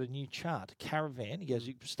pulls out a new chart, Caravan. He goes,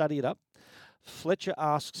 "You study it up." Fletcher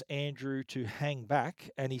asks Andrew to hang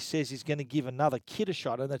back, and he says he's going to give another kid a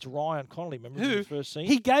shot, and that's Ryan Connolly. Remember the first scene?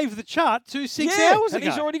 He gave the chart to 6 hours and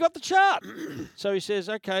ago. he's already got the chart. So he says,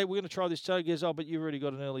 "Okay, we're going to try this." So he goes, "Oh, but you've already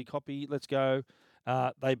got an early copy. Let's go."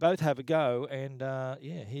 They both have a go, and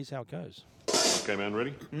here's how it goes. Okay, man,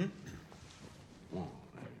 ready? 1,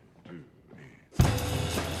 2, 3.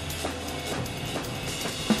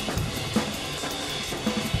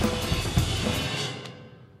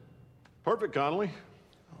 Perfect, Connolly.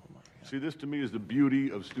 See, this to me is the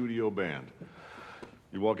beauty of studio band.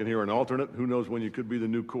 You walk in here an alternate, who knows when you could be the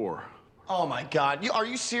new core. Oh my God, are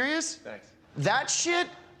you serious? Thanks. That shit?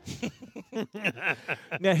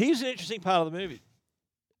 Now, here's an interesting part of the movie.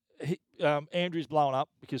 Andrew's blown up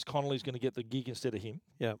because Connolly's going to get the gig instead of him.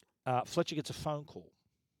 Yeah. Fletcher gets a phone call.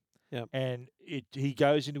 Yeah. And he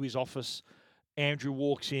goes into his office. Andrew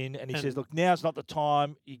walks in and he says, "Look, now's not the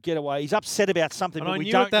time. You get away." He's upset about something, but we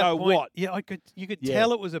don't know what. Yeah, you could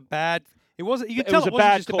tell it was a bad. It wasn't. You could tell was it a wasn't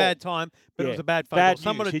bad just call. a bad time, but it was a bad phone bad call.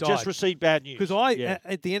 Someone news. had He died. just received bad news. Because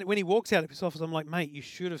at the end, when he walks out of his office, I'm like, "Mate, you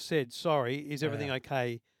should have said sorry. Is everything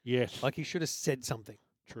okay?" Yes. Like he should have said something.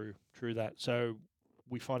 True that. So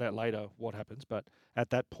we find out later what happens, but at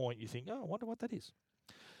that point you think, oh, I wonder what that is.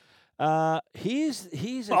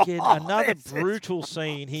 Here's again another brutal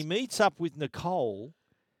scene. He meets up with Nicole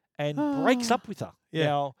and breaks up with her. Yeah,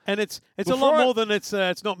 Now, and it's a lot more than it's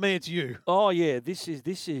not me, it's you. Oh yeah, this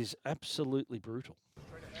is absolutely brutal.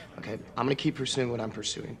 Okay, I'm gonna keep pursuing what I'm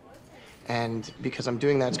pursuing. And because I'm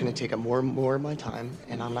doing that, it's gonna take up more and more of my time,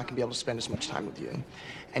 and I'm not gonna be able to spend as much time with you.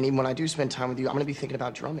 And even when I do spend time with you, I'm gonna be thinking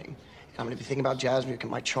about drumming. I'm gonna be thinking about jazz music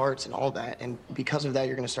and my charts and all that. And because of that,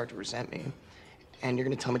 you're gonna start to resent me. And you're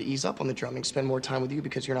gonna tell me to ease up on the drumming, spend more time with you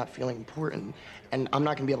because you're not feeling important. And I'm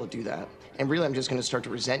not gonna be able to do that. And really, I'm just gonna start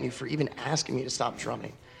to resent you for even asking me to stop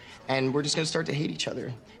drumming. And we're just gonna start to hate each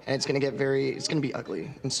other. And it's gonna be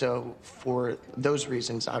ugly. And so for those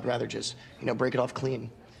reasons, I'd rather just, break it off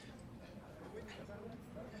clean.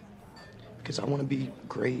 Because I wanna be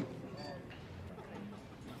great.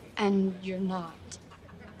 And you're not.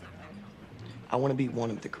 I wanna be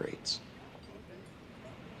one of the greats.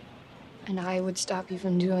 And I would stop you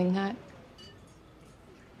from doing that.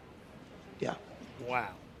 Yeah. Wow.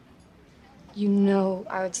 You know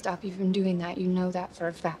I would stop you from doing that. You know that for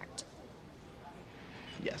a fact.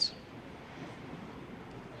 Yes.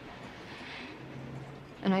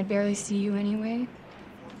 And I'd barely see you anyway.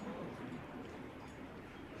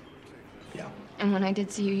 Yeah. And when I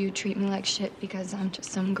did see you, you'd treat me like shit because I'm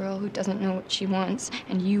just some girl who doesn't know what she wants.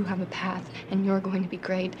 And you have a path, and you're going to be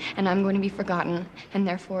great, and I'm going to be forgotten. And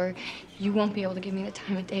therefore, you won't be able to give me the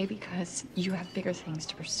time of day because you have bigger things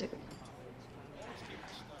to pursue.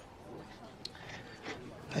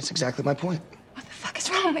 That's exactly my point. What the fuck is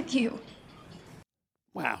wrong with you?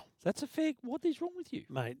 Wow. That's a fair. What is wrong with you,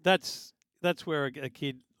 Mate, that's where a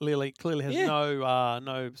kid clearly has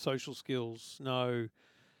no social skills, no.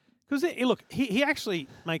 Because look, he actually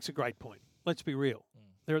makes a great point. Let's be real.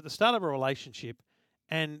 They're at the start of a relationship,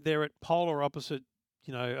 and they're at polar opposite,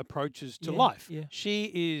 approaches to life. Yeah.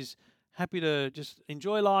 She is happy to just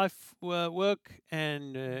enjoy life, work,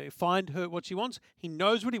 and find what she wants. He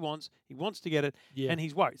knows what he wants. He wants to get it, and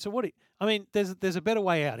he's worried. So there's a better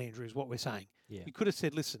way out, Andrew, is what we're saying. Yeah. You could have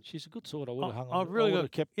said, listen. She's a good sort. I would have hung on. I've really got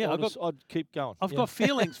kept. Yeah, I'd keep going. I've got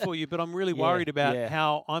feelings for you, but I'm really worried about Yeah.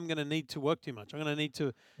 how I'm going to need to work too much. I'm going to need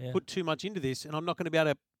to put too much into this, and I'm not going to be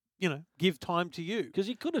able to, give time to you. Because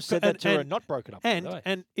he could have said that to her and not broken up.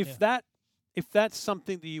 And if that's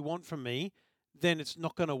something that you want from me, then it's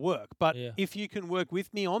not going to work. But if you can work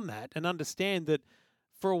with me on that and understand that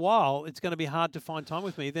for a while it's going to be hard to find time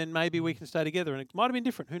with me, then maybe we can stay together. And it might have been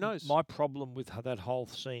different. Who knows? My problem with that whole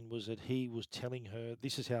scene was that he was telling her,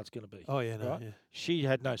 this is how it's going to be. Oh, yeah, no, right? yeah. She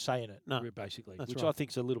had no say in it, basically, which I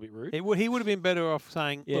think is a little bit rude. He would have been better off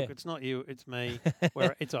saying, look, it's not you, it's me.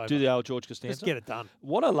 Where it's over. Do the old George Costanza. Just get it done.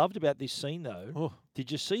 What I loved about this scene, though,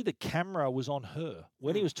 did you see the camera was on her?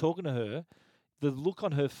 When he was talking to her, the look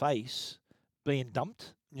on her face being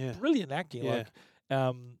dumped. Yeah. Brilliant acting. Yeah. Like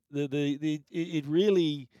it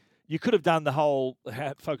really. You could have done the whole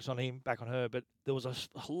focus on him, back on her, but there was a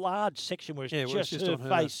large section where it's just her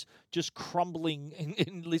face just crumbling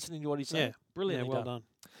and listening to what he's saying. Yeah. Brilliantly well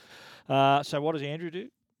done. So what does Andrew do?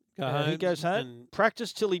 He goes home,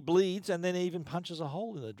 practice till he bleeds, and then even punches a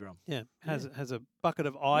hole in the drum. Yeah, has a bucket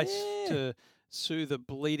of ice to soothe a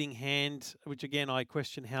bleeding hand, which again I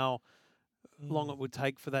question how long it would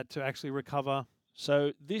take for that to actually recover.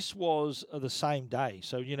 So this was the same day.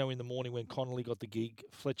 So, in the morning when Connolly got the gig,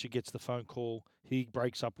 Fletcher gets the phone call. He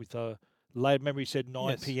breaks up with her. Remember he said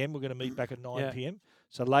 9 p.m. We're going to meet back at 9 p.m.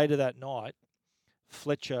 So later that night,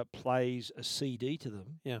 Fletcher plays a CD to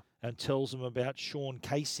them and tells them about Sean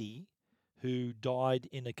Casey, who died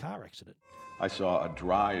in a car accident. I saw a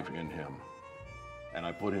drive in him, and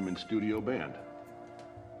I put him in studio band.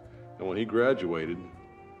 And when he graduated,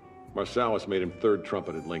 Marsalis made him third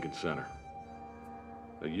trumpet at Lincoln Center.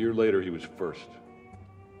 A year later, he was first.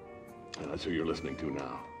 And that's who you're listening to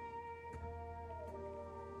now.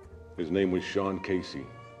 His name was Sean Casey.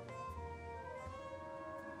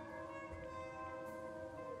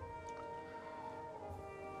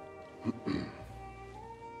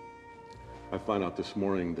 I found out this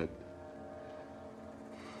morning that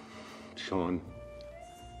Sean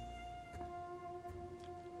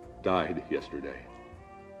died yesterday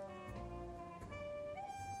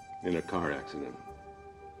in a car accident.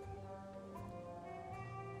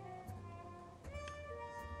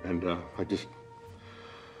 And I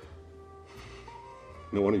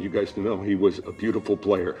wanted you guys to know he was a beautiful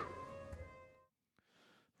player.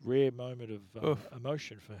 Rare moment of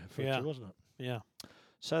emotion for Fletcher, wasn't it? Yeah.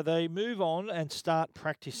 So they move on and start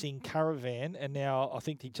practicing Caravan, and now I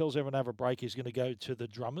think he tells everyone to have a break. He's going to go to the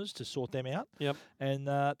drummers to sort them out. Yep. And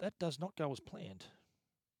that does not go as planned.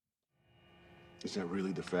 Is that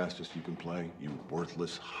really the fastest you can play, you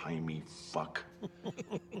worthless, Jaime fuck?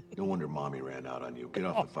 No wonder Mommy ran out on you. Get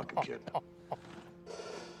off the fucking kid.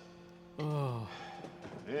 Oh.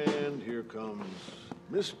 And here comes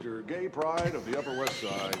Mr. Gay Pride of the Upper West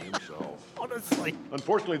Side himself. Honestly.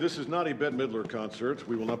 Unfortunately, this is not a Bette Midler concert.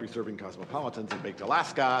 We will not be serving cosmopolitans in Baked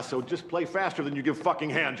Alaska, so just play faster than you give fucking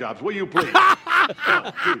hand jobs, will you please?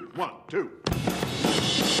 1, 2, 1, 2.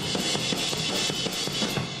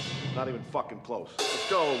 Not even fucking close. Let's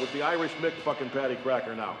go with the Irish Mick fucking patty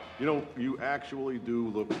cracker now. You know, you actually do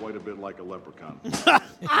look quite a bit like a leprechaun. I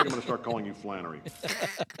think I'm gonna start calling you Flannery.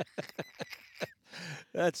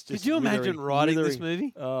 That's just Could you imagine writing this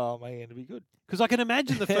movie? Oh, man, it'd be good. Because I can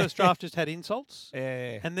imagine the first draft just had insults,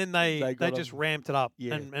 Yeah. and then they just ramped it up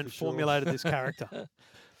Yeah, and for sure. formulated this character.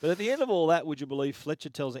 But at the end of all that, would you believe Fletcher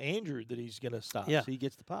tells Andrew that he's going to start? Yeah. So he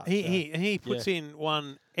gets the part. He puts in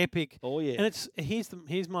one epic. Oh, yeah. And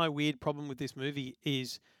here's my weird problem with this movie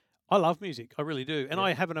is I love music, I really do, and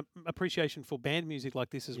I have an appreciation for band music like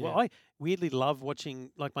this as well. I weirdly love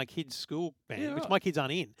watching like my kids' school band, which my kids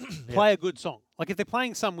aren't in, play a good song. Like if they're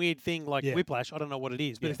playing some weird thing like Whiplash, I don't know what it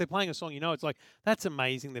is, but if they're playing a song, it's like that's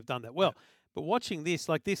amazing. They've done that well. But watching this,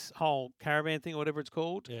 like this whole caravan thing or whatever it's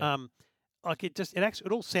called, like it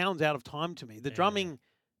all sounds out of time to me. The drumming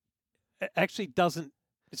actually doesn't.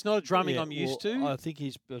 It's not a drumming I'm used to. I think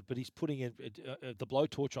he's putting the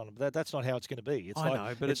blowtorch on him. That's not how it's going to be. It's I like,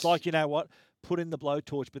 know, but it's like, you know what? Put in the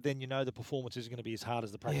blowtorch, but then the performance isn't going to be as hard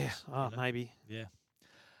as the practice. Yeah, maybe. Yeah.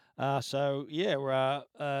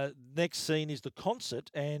 Next scene is the concert,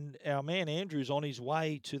 and our man Andrew's on his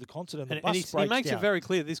way to the concert, and the bus breaks he makes down. it very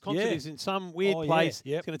clear this concert is in some weird place.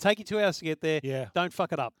 It's going to take you 2 hours to get there. Yeah. Don't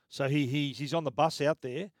fuck it up. So he's on the bus out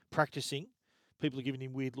there practicing. People are giving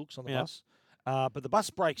him weird looks on the bus. But the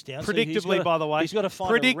bus breaks down. Predictably, by the way. He's got to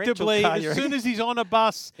find a rental car. As soon as he's on a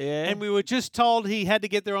bus and we were just told he had to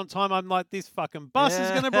get there on time, I'm like, this fucking bus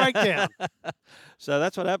is going to break down. So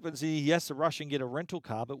that's what happens. He has to rush and get a rental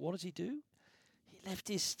car. But what does he do? He left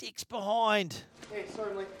his sticks behind. Hey,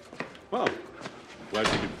 sorry I'm late. Well, glad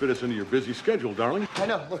you could fit us into your busy schedule, darling. I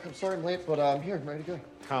know. Look, I'm sorry I'm late, but I'm here. I'm ready to go.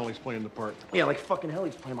 Connolly's playing the part. Yeah, like fucking hell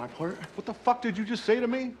he's playing my part. What the fuck did you just say to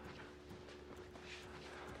me?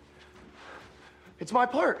 It's my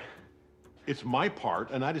part. It's my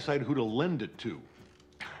part, and I decide who to lend it to.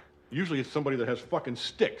 Usually it's somebody that has fucking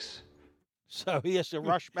sticks. So he has to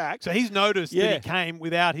rush back. So he's noticed that he came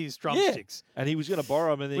without his drumsticks. And he was going to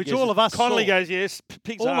borrow them. And then Which all of us Connolly saw. goes, yes,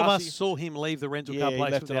 pig's All of arse. us saw him leave the rental car he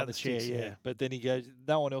place left it without on the chair, sticks. But then he goes,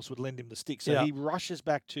 no one else would lend him the sticks. So he rushes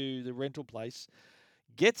back to the rental place,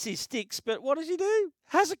 gets his sticks, but what does he do?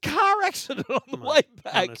 Has a car accident on the way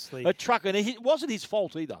back. Honestly. A truck, and it wasn't his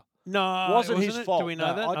fault either. No, wasn't his it? fault. Do we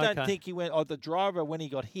know that? I don't think he went. The driver, when he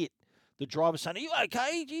got hit, the driver saying, "Are you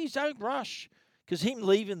okay? Geez, don't rush." Because him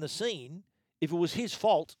leaving the scene, if it was his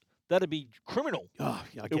fault, that'd be criminal. Oh,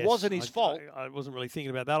 yeah, I it guess. wasn't his fault. I wasn't really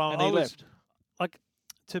thinking about that. And he left. Like,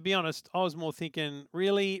 to be honest, I was more thinking,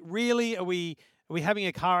 really, are we having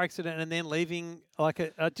a car accident and then leaving? Like,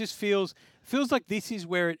 it just feels like this is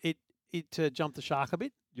where it jumped the shark a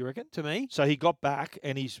bit. You reckon? To me. So he got back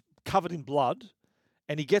and he's covered in blood.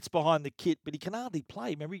 And he gets behind the kit, but he can hardly play.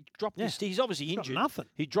 Remember, he dropped his sticks. He's obviously injured. Got nothing.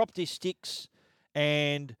 He dropped his sticks,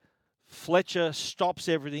 and Fletcher stops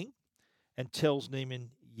everything and tells Neiman,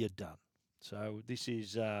 "You're done." So this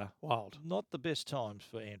is wild. Not the best times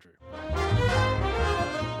for Andrew.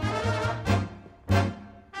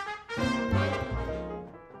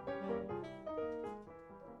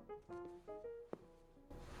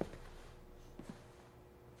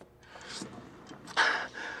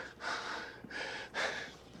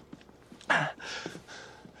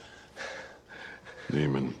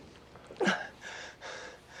 Neiman.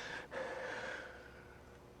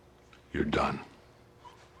 You're done.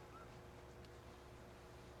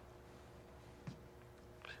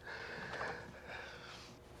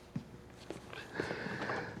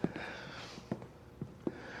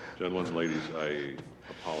 Gentlemen and ladies, I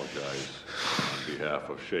apologize on behalf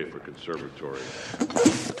of Schaefer Conservatory.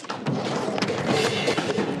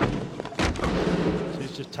 So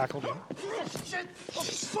he's just tackled him. Shit! I'll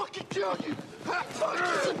fucking kill you!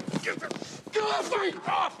 Get off me!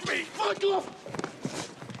 Off me! Fuck off!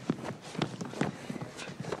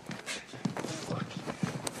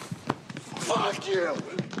 Fuck you!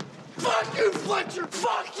 Fuck you, Fletcher!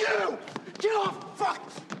 Fuck you! Get off! Fuck!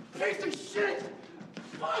 Piece of shit!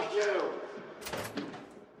 Fuck you!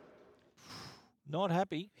 Not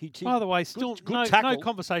happy. By the way, still good no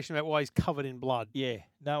conversation about why he's covered in blood. Yeah,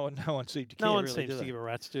 no one seemed to care. No one really, seems do to they? give a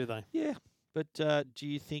rat's, do they? Yeah, but do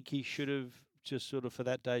you think he should have just sort of for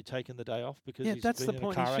that day taken the day off because Yeah, he's that's been the in a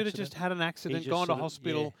point. car He should have accident. just had an accident, He just gone to sort of-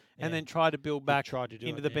 hospital, yeah, and yeah. then tried to build back tried to do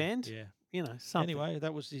into it, the yeah, band. Yeah. You know, something. Anyway,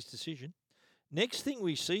 that was his decision. Next thing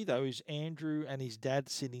we see, though, is Andrew and his dad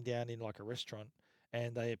sitting down in like a restaurant,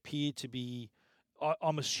 and they appear to be,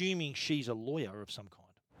 I'm assuming she's a lawyer of some kind.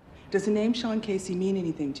 Does the name Sean Casey mean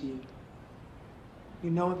anything to you?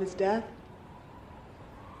 You know of his death?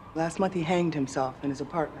 Last month he hanged himself in his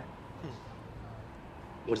apartment.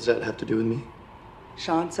 What does that have to do with me?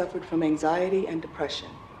 Sean suffered from anxiety and depression.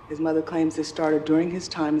 His mother claims this started during his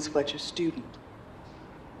time as Fletcher's student.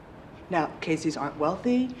 Now, Caseys aren't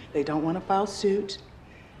wealthy. They don't want to file suit.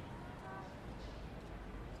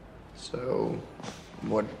 So,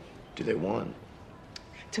 what do they want?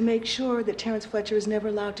 To make sure that Terrence Fletcher is never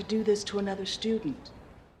allowed to do this to another student.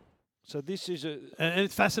 So this is a... And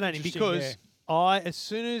it's fascinating Interesting, because as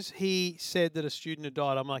soon as he said that a student had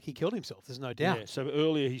died, I'm like, he killed himself. There's no doubt. Yeah, so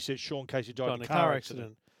earlier he said Sean Casey died in a car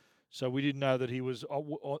accident. So we didn't know that he was...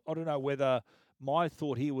 I don't know whether... My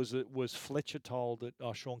thought here was that was Fletcher told that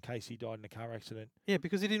Sean Casey died in a car accident. Yeah,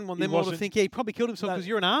 because he didn't want them all to think, yeah, he probably killed himself because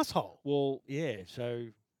you're an asshole. Well, yeah, so...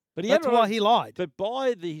 But That's why he lied. But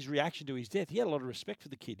by his reaction to his death, he had a lot of respect for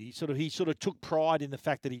the kid. He sort of took pride in the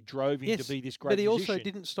fact that he drove him to be this great but he musician. also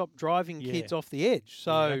didn't stop driving kids off the edge.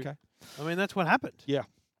 So, okay. I mean, that's what happened. Yeah.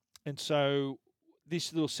 And so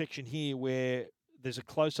this little section here where there's a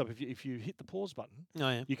close-up, if you hit the pause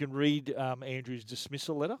button, you can read Andrew's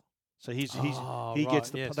dismissal letter. So he gets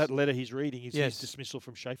that letter he's reading is his dismissal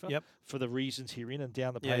from Schaefer for the reasons herein, and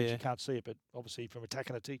down the page you can't see it, but obviously from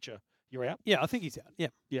attacking a teacher, you're out. Yeah, I think he's out. Yeah.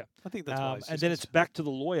 Yeah. I think that's why. And then it's back to the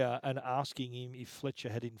lawyer and asking him if Fletcher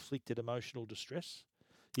had inflicted emotional distress.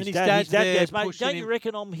 His dad goes, mate, don't you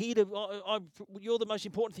reckon I'm here to... you're the most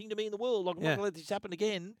important thing to me in the world. Like, I'm not going to let this happen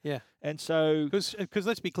again. Yeah. And so... Because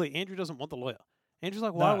let's be clear, Andrew doesn't want the lawyer. Andrew's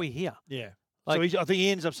like, why are we here? Yeah. Like, so I think he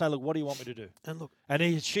ends up saying, look, what do you want me to do? And look...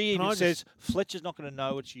 And she even says, Fletcher's not going to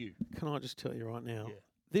know it's you. Can I just tell you right now,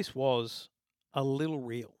 this was a little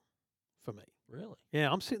real for me. Really? Yeah,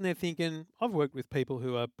 I'm sitting there thinking, I've worked with people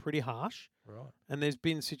who are pretty harsh. Right. And there's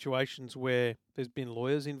been situations where there's been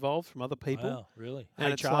lawyers involved from other people. Wow, really?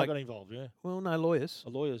 And HR got involved, yeah. Well, no, lawyers.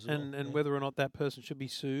 Lawyers as and whether or not that person should be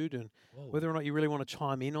sued and whether or not you really want to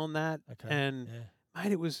chime in on that. Okay. And,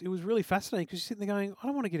 mate, it was really fascinating because you're sitting there going, I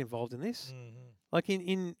don't want to get involved in this. Mm-hmm. Like,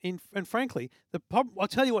 and frankly, I'll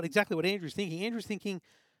tell you exactly what Andrew's thinking. Andrew's thinking,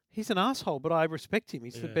 he's an asshole, but I respect him.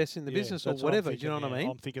 He's the best in the business or whatever. Do you know what I mean?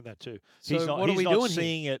 I'm thinking that too. So he's not, what are we doing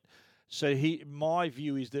seeing here? it. So my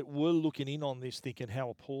view is that we're looking in on this thinking how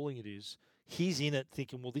appalling it is. He's in it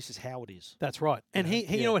thinking, well, this is how it is. That's right. And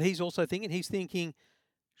you know what he's also thinking? He's thinking,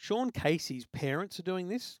 Sean Casey's parents are doing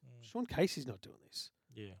this. Sean Casey's not doing this.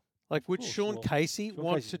 Yeah. Like, would Sean Casey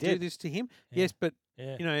want to do this to him? Yes, but,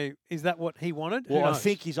 you know, is that what he wanted? Well, I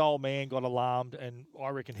think his old man got alarmed, and I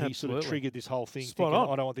reckon he sort of triggered this whole thing, thinking,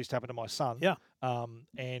 I don't want this to happen to my son. Yeah.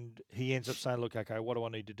 And he ends up saying, look, okay, what do I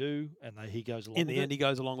need to do? And he goes along with it. In the end, he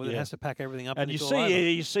goes along with it, has to pack everything up. And you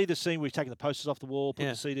see the scene where he's taking the posters off the wall,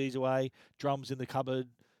 putting the CDs away, drums in the cupboard.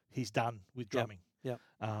 He's done with drumming. Yeah.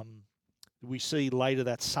 We see later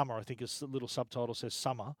that summer, I think a little subtitle says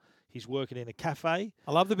summer, he's working in a cafe.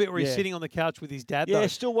 I love the bit where he's sitting on the couch with his dad, though. Yeah,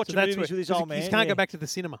 still watching movies with his old man. He can't go back to the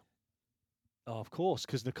cinema. Oh, of course,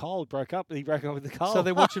 because Nicole broke up. He broke up with Nicole. So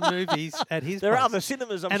they're watching movies at his There place. are other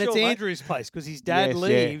cinemas, I'm sure, and it's mate. Andrew's place because his dad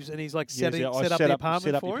leaves and he's like set up the apartment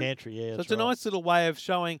set up for your him. pantry, yeah, so it's a nice little way of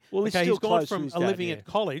showing, well, okay, he's gone from his dad, living at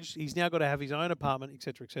college, he's now got to have his own apartment,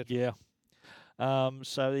 etc., etc. Yeah.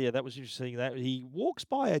 So, that was interesting. That he walks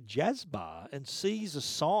by a jazz bar and sees a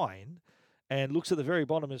sign and looks at the very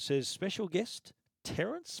bottom and says, special guest,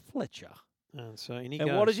 Terrence Fletcher. And so in he goes.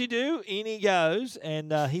 And what does he do? In he goes,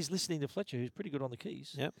 and he's listening to Fletcher, who's pretty good on the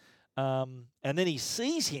keys. Yep. And then he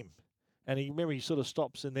sees him, and he sort of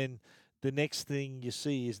stops, and then the next thing you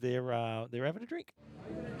see is they're having a drink.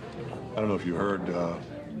 I don't know if you heard,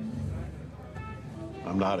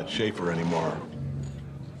 I'm not at Schaefer anymore.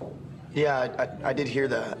 Yeah, I did hear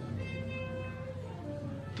that.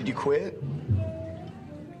 Did you quit?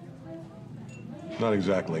 Not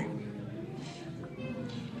exactly.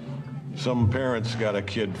 Some parents got a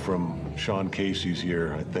kid from Sean Casey's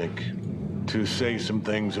here, I think, to say some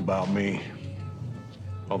things about me.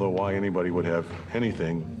 Although why anybody would have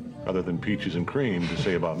anything other than peaches and cream to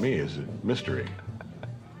say about me is a mystery.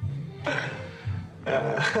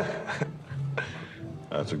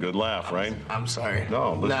 That's a good laugh, right? I'm sorry.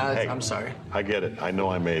 No, listen, hey, I'm sorry. I get it. I know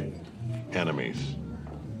I made enemies.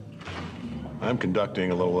 I'm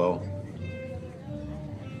conducting a little.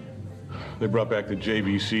 They brought back the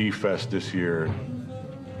JVC Fest this year.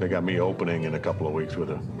 They got me opening in a couple of weeks with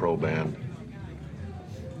a pro band.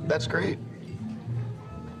 That's great.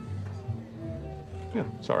 Yeah,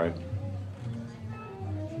 it's all right.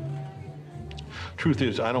 Truth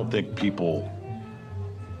is, I don't think people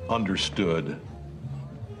understood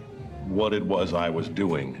what it was I was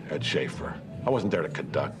doing at Schaefer. I wasn't there to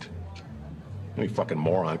conduct. Any fucking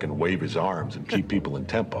moron can wave his arms and keep people in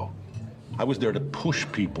tempo. I was there to push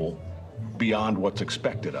people beyond what's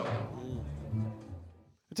expected of them.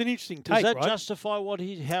 It's an interesting Does take, that right? justify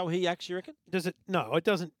how he acts, you reckon? Does it? No, it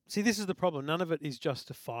doesn't. See, this is the problem. None of it is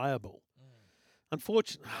justifiable.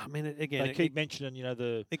 Unfortunately, I mean, again, They keep mentioning,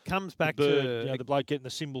 it comes back the bird, to the bloke getting the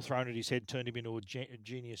cymbal thrown at his head turned him into a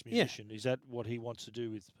genius musician. Is that what he wants to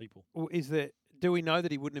do with people? is that. Do we know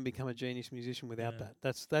that he wouldn't have become a genius musician without that?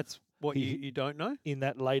 That's what you don't know. In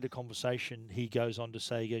that later conversation, he goes on to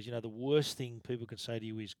say, the worst thing people can say to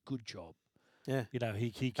you is "good job." Yeah. He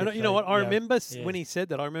And kept you know what? saying, I remember when he said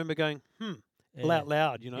that. I remember going, out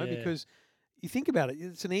loud. Yeah. Because you think about it,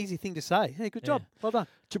 it's an easy thing to say. Hey, good job, well done.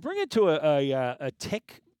 To bring it to a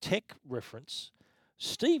tech reference,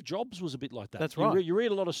 Steve Jobs was a bit like that. That's right. You read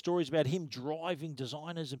a lot of stories about him driving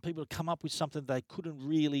designers and people to come up with something they couldn't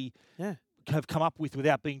really have come up with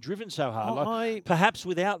without being driven so hard. Perhaps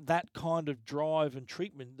without that kind of drive and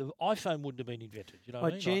treatment, the iPhone wouldn't have been invented. You know what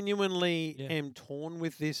I mean? Genuinely am torn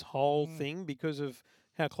with this whole thing because of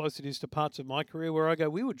how close it is to parts of my career where I go,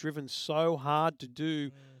 we were driven so hard to do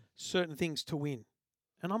certain things to win.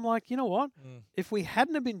 And I'm like, you know what? If we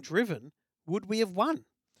hadn't have been driven, would we have won?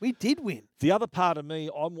 We did win. The other part of me,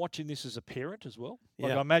 I'm watching this as a parent as well.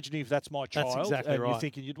 Like, I imagine if that's my child, That's exactly and right. you're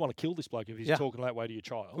thinking you'd want to kill this bloke if he's talking that way to your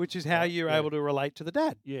child. Which is how you're able to relate to the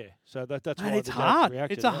dad. Yeah, so that's Man, why it's the dad hard.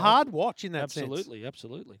 reacted. It's a hard watch in that absolutely,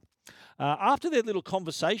 Absolutely. After their little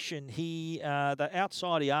conversation, the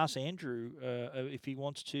outside he asked Andrew if he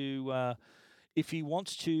wants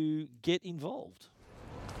to get involved.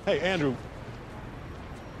 Hey, Andrew.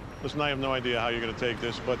 Listen, I have no idea how you're going to take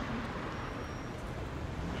this, but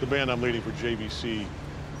the band I'm leading for JVC,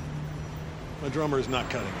 my drummer is not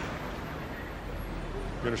cutting it.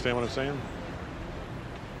 You understand what I'm saying?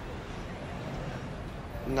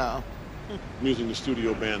 No. I'm using the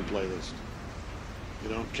studio band playlist.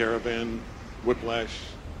 Caravan, Whiplash.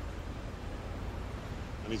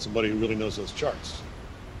 I need somebody who really knows those charts.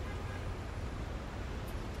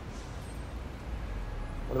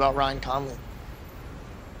 What about Ryan Conley?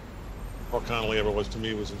 All Connolly ever was to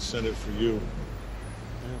me was incentive for you.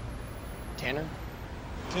 Tanner?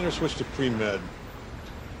 Tanner switched to pre-med.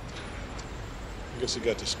 I guess he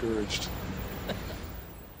got discouraged.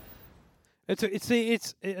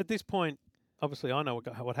 It's at this point. Obviously, I know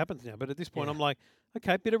what happens now, but at this point, I'm like,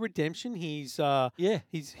 okay, bit of redemption. He's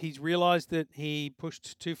realised that he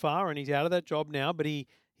pushed too far and he's out of that job now. But he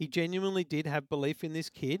genuinely did have belief in this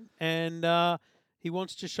kid, and he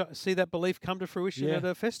wants to see that belief come to fruition at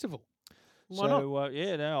a festival. Why not?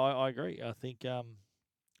 I agree. I think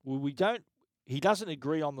we don't. He doesn't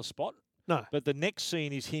agree on the spot. No. But the next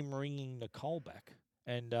scene is him ringing Nicole back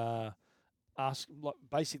and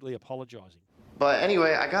basically apologising. But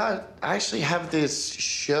anyway, I actually have this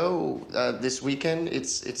show this weekend.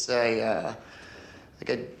 It's a like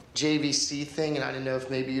a JVC thing, and I didn't know if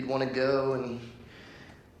maybe you'd want to go and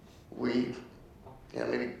we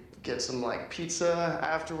maybe get some like pizza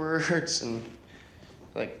afterwards and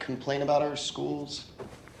like complain about our schools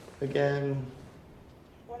again.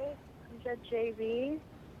 What is that, JV?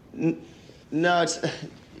 No, it's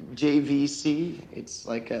JVC. It's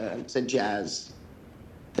like it's a jazz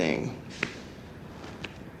thing.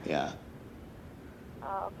 Yeah.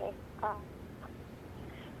 Oh, okay.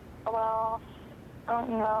 Well, I don't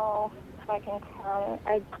know if I can come.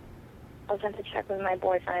 I was going to check with my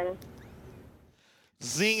boyfriend.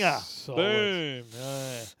 Zinger. Solid.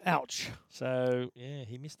 Boom. Ouch. So,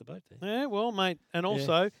 he missed the boat there. Yeah, well, mate. And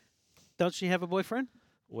also, does she have a boyfriend?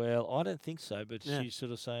 Well, I don't think so, but she's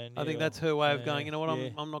sort of saying... I think that's her way of going, you know what,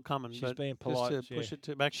 I'm not coming. She's being polite. Just to push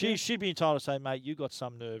it back. She'd be entitled to say, mate, you got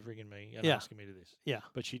some nerve ringing me and asking me to this. Yeah.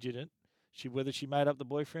 But she didn't. Whether she made up the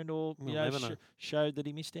boyfriend or showed that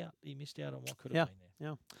he missed out. He missed out on what could have been there.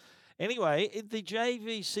 Yeah. Anyway, the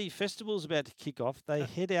JVC festival's about to kick off. They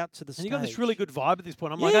head out to the stage. And you got this really good vibe at this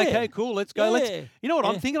point. I'm like, okay, cool, let's go. Yeah. You know what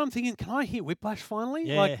I'm thinking? I'm thinking, can I hear Whiplash finally?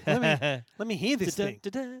 Yeah. Like, let me hear this thing.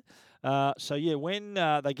 When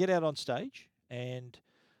they get out on stage and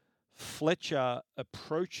Fletcher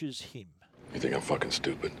approaches him. You think I'm fucking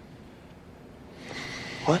stupid?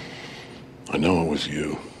 What? I know it was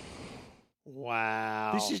you.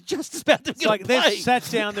 Wow. This is just about to It's like they've sat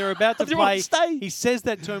down, they're about to They're play. on stage. He says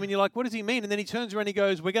that to him, and you're like, what does he mean? And then he turns around and he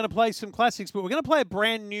goes, we're going to play some classics, but we're going to play a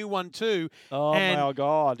brand new one too. Oh, and my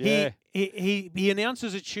God, yeah. he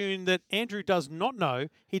announces a tune that Andrew does not know.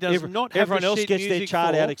 He does not have everyone the else sheet gets their music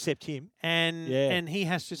chart for, out except him. and he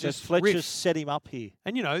has to just Fletcher's riff. set him up here.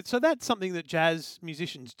 And so that's something that jazz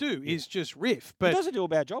musicians do is just riff. But he doesn't do a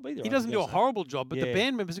bad job either. He doesn't do a horrible job, but the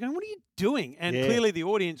band members are going, "What are you doing?" And clearly the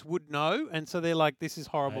audience would know, and so they're like, "This is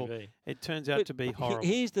horrible." Maybe. It turns out to be horrible.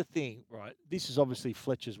 Here's the thing, right? This is obviously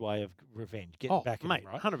Fletcher's way of revenge, getting back at him,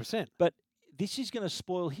 right? 100%. But this is going to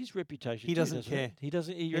spoil his reputation. He doesn't care. He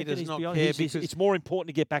doesn't. He reckon does he's not beyond, care he's- because it's more important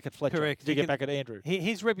to get back at Fletcher. Correct. To get back at Andrew.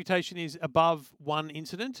 His reputation is above one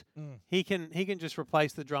incident. He can just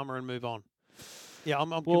replace the drummer and move on. Yeah,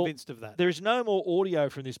 I'm convinced of that. There is no more audio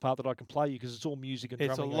from this part that I can play you because it's all music and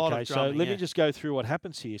It's drumming. a lot of okay, drumming, so let yeah. me just go through what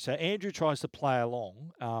happens here. So Andrew tries to play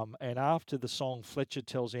along, and after the song, Fletcher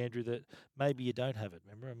tells Andrew that maybe you don't have it.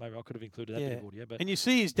 Remember, maybe I could have included that bit of audio. But and you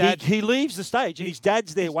see his dad. He leaves the stage, and his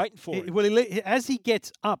dad's there waiting for him. Well, as he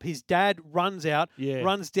gets up, his dad runs out,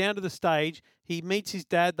 runs down to the stage. He meets his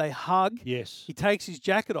dad. They hug. Yes. He takes his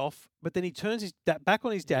jacket off, but then he turns his back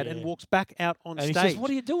on his dad and walks back out on And stage. he says,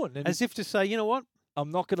 "What are you doing?" And as if to say, "You know what? I'm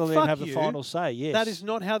not going to let him have the final say." Yes. That is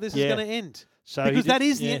not how this is going to end. So because that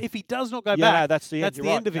is the end. If he does not go back, no, that's the end. That's You're the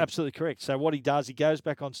right. end of it. Absolutely correct. So what he does, he goes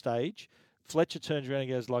back on stage. Fletcher turns around and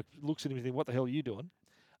goes, looks at him and thinks, "What the hell are you doing?"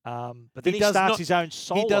 But then he starts his own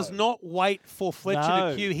solo. He does not wait for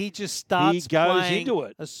Fletcher to cue. He just starts playing into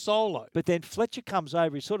it. a solo. But then Fletcher comes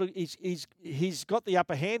over. He's got the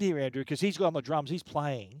upper hand here, Andrew, because he's got on the drums. He's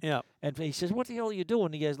playing. Yeah. And he says, "What the hell are you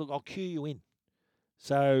doing?" He goes, "Look, I'll cue you in."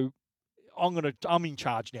 So I'm in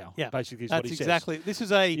charge now. Yeah, basically, is that's what he exactly. says. This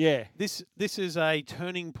is a this is a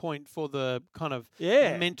turning point for the kind of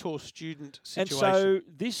mentor-student situation. And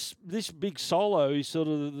so this big solo is sort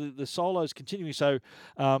of the solo is continuing. So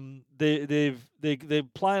they're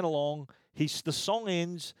playing along. The song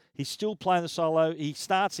ends. He's still playing the solo. He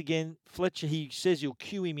starts again. Fletcher, he says he'll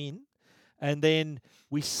cue him in, and then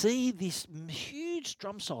we see this huge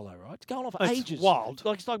drum solo. Right, it's going on for ages. Wild.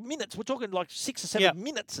 It's like minutes. We're talking like 6 or 7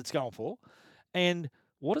 minutes. It's going for. And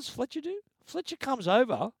what does Fletcher do? Fletcher comes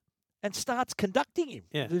over and starts conducting him.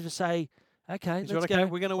 Yeah. To say, "Okay, He's let's right, okay, go.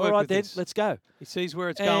 we're gonna All work right, with then, this." let's go." He sees where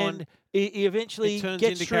it's And going. He eventually It turns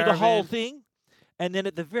gets into through the whole Caravan. thing, and then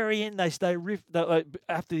at the very end,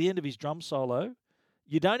 after the end of his drum solo,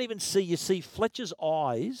 you don't even see. You see Fletcher's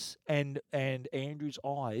eyes and Andrew's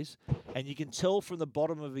eyes, and you can tell from the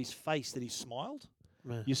bottom of his face that he smiled.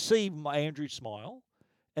 Yeah. You see Andrew smile,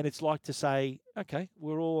 and it's like to say, "Okay,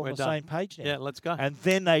 we're all on We're the done. same page now." Yeah, let's go. And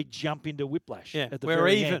then they jump into Whiplash. Yeah, at the we're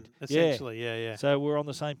very even, end. essentially. Yeah. So we're on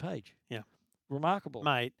the same page. Yeah. Remarkable.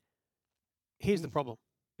 Mate, here's the problem.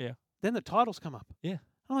 Yeah. Then the titles come up. Yeah.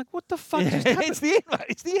 I'm like, what the fuck just happened? It's the end, mate.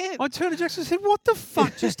 It's the end. I turned to Jackson and said, what the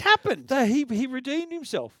fuck just happened? He redeemed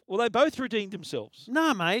himself. Well, they both redeemed themselves.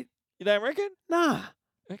 Nah, mate. You don't reckon? Nah.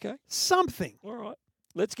 Okay. Something. All right.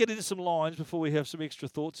 Let's get into some lines before we have some extra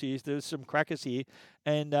thoughts here. There's some crackers here.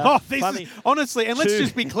 And this is, honestly, and let's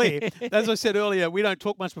just be clear. As I said earlier, we don't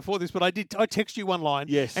talk much before this, but I text you one line.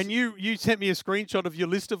 Yes. And you sent me a screenshot of your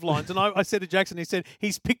list of lines. And I said to Jackson, he said,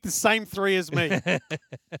 he's picked the same 3 as me.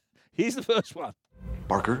 Here's the first one.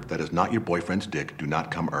 Barker, that is not your boyfriend's dick. Do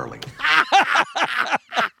not come early.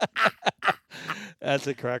 That's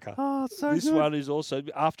a cracker. Oh, it's so this good. one is also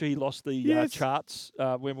after he lost the Yes. charts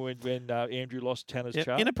when Andrew lost Tanner's Yeah,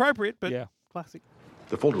 chart. inappropriate, but yeah. classic.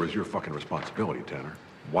 The folder is your fucking responsibility, Tanner.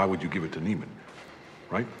 Why would you give it to Neiman?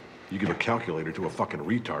 Right? You give a calculator to a fucking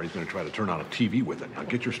retard, he's going to try to turn on a TV with it. Now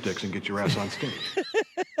get your sticks and get your ass on stage.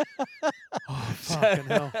 Fucking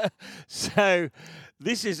hell. So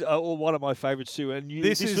this is one of my favourites too. And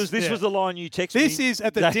this was the line you texted me. This is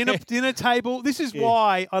at the dinner table. This is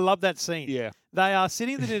why I love that scene. Yeah. They are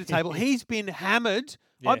sitting at the dinner table. He's been hammered.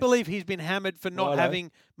 I Yes. believe he's been hammered for not Righto.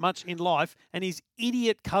 having much in life, and his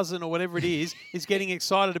idiot cousin or whatever it is getting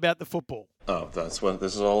excited about the football. Oh, that's what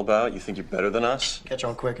this is all about? You think you're better than us? Catch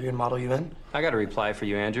on quick, are you gonna model you in? I got a reply for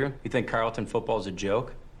you, Andrew. You think Carlton football's a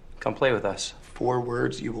joke? Come play with us. 4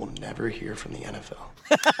 words you will never hear from the NFL.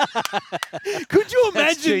 Could you That's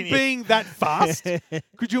imagine genius. being that fast?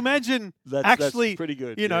 Could you imagine That's actually? pretty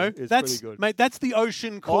good. You know, it's that's pretty good. mate. That's the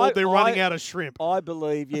ocean called. They're running out of shrimp. I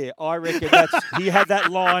believe, I reckon he had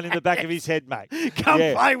that line in the back of his head, mate. Come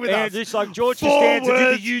play with and us. Just like George 4 Costanza did the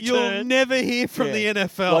words U-turn. You'll never hear from the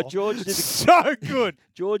NFL. Like George did the, so good.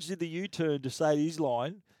 George did the U-turn to say his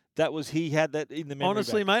line. That was he had that in the memory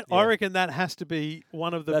Honestly, bank. mate, I reckon that has to be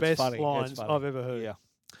one of the That's best funny. lines That's funny. I've ever heard. Yeah.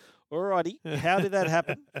 Alrighty. How did that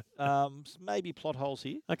happen? Maybe plot holes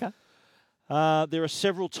here. Okay. There are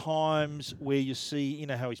several times where you see,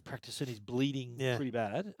 how he's practicing, he's bleeding Yeah. pretty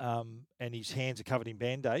bad, and his hands are covered in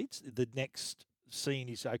Band-Aids. The next scene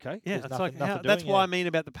is okay. Yeah, There's it's nothing, like nothing that's doing why it. I mean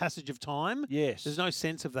about the passage of time. Yes. There's no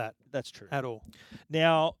sense of that. That's true. At all.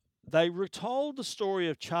 Now, they retold the story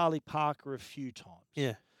of Charlie Parker a few times.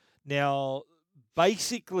 Yeah. Now,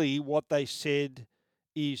 basically what they said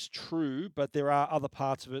is true, but there are other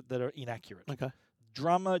parts of it that are inaccurate. Okay.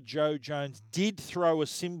 Drummer Joe Jones did throw a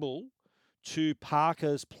cymbal to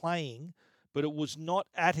Parker's playing, but it was not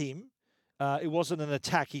at him. It wasn't an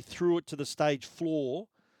attack. He threw it to the stage floor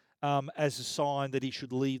as a sign that he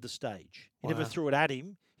should leave the stage. He never Wow. threw it at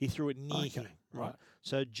him. He threw it near him. Right.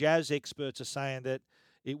 So jazz experts are saying that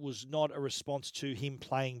it was not a response to him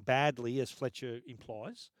playing badly, as Fletcher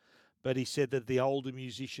implies, but he said that the older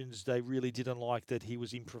musicians, they really didn't like that he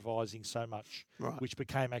was improvising so much, Right. which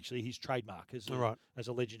became actually his trademark as Right. as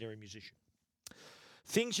a legendary musician.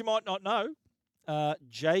 Things you might not know,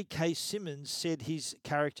 J K Simmons said his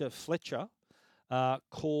character Fletcher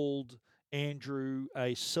called Andrew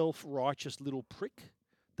a self-righteous little prick.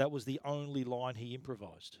 That was the only line he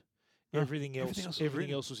improvised. Huh. Everything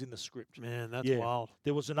Everything else was in the script. Man, that's Yeah. wild.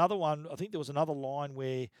 There was another one. I think there was another line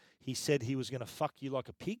where he said he was going to fuck you like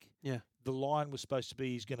a pig. Yeah. The line was supposed to be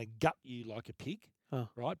he's going to gut you like a pig. Oh.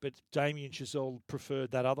 Right. But Damien Chazelle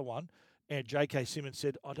preferred that other one. And J.K. Simmons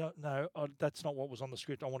said, I don't know. That's not what was on the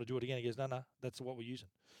script. I want to do it again. He goes, no, that's what we're using.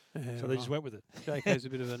 Yeah, So they just went with it. JK's a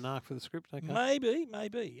bit of a narc for the script. Okay.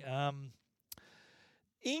 Maybe.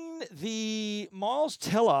 In the Miles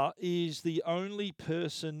Teller is the only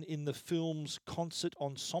person in the film's concert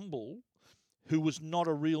ensemble who was not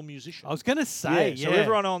a real musician. I was going to say, So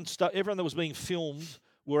everyone everyone that was being filmed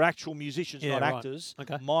were actual musicians, Yeah, not right. actors.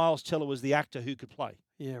 Okay. Miles Teller was the actor who could play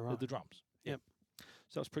Yeah, right. the drums. Yep.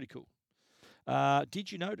 So that's pretty cool.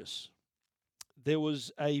 Did you notice there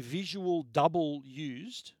was a visual double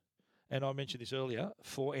used, and I mentioned this earlier,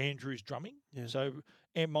 for Andrew's drumming? Yeah. So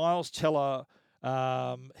and Miles Teller,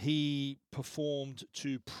 he performed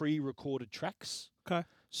to pre-recorded tracks. Okay.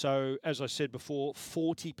 So as I said before,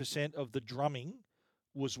 40% of the drumming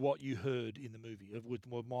was what you heard in the movie with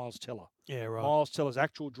Miles Teller. Yeah, right. Miles Teller's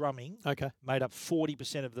actual drumming made up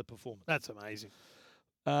 40% of the performance. That's amazing.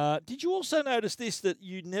 Did you also notice this, that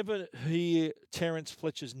you never hear Terence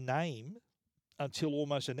Fletcher's name until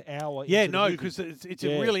almost an hour Yeah, into the no, movie? because it's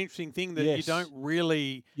a really interesting thing that you don't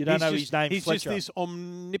really... You don't he's know just, his name, He's Fletcher. just this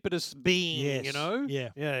omnipotent being, you know? Yeah.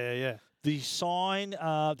 Yeah. The sign,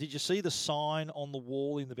 did you see the sign on the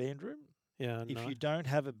wall in the band room? Yeah, If no. you don't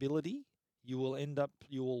have ability, you will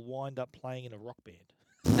wind up playing in a rock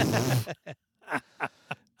band.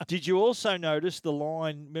 Did you also notice the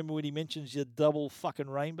line, remember when he mentions your double fucking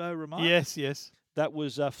rainbow remark? Yes. That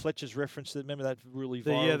was Fletcher's reference to, remember that really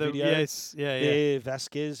The- viral yeah, the- video? yes, yeah.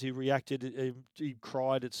 Vasquez, who reacted, he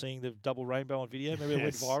cried at seeing the double rainbow on video. Remember it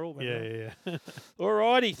went Yes. viral? Remember Yeah. All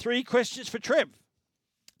righty, 3 questions for Trev.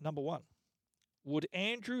 Number 1, would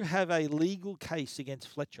Andrew have a legal case against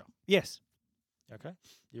Fletcher? Yes. Okay.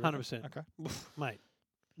 You reckon? 100%. Okay. Mate.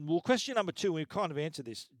 Well, question number 2, we've kind of answered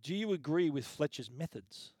this. Do you agree with Fletcher's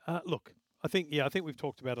methods? Look, I think we've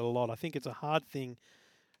talked about it a lot. I think it's a hard thing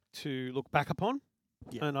to look back upon.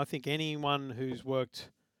 Yeah. And I think anyone who's worked,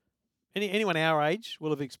 anyone our age will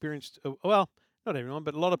have experienced, well, not everyone,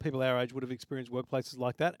 but a lot of people our age would have experienced workplaces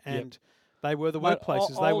like that. And they were the Mate,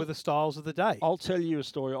 workplaces. They were the styles of the day. I'll tell you a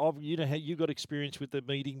story. You know how you got experience with the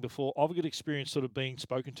meeting before. I've got experience sort of being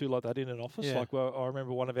spoken to like that in an office. Yeah. Like, well, I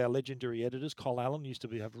remember one of our legendary editors, Cole Allen, used to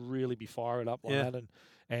really be fired up like Yeah. that.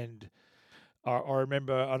 And I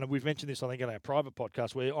remember, and we've mentioned this, I think, in our private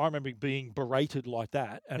podcast, where I remember being berated like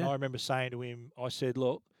that. And Yeah. I remember saying to him, I said,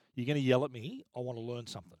 look, you're going to yell at me. I want to learn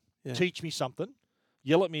something. Yeah. Teach me something.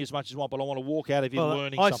 Yell at me as much as you want, but I want to walk out of here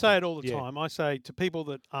learning I something. say it all the Yeah. time. I say to people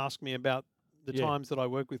that ask me about the Yeah. times that I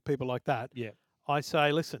work with people like that, Yeah. I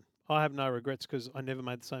say, listen, I have no regrets because I never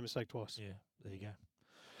made the same mistake twice. Yeah, there you go.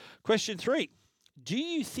 Question 3. Do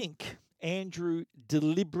you think Andrew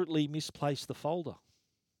deliberately misplaced the folder?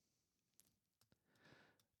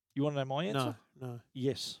 You want to know my answer? No.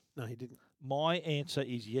 Yes. No, he didn't. My answer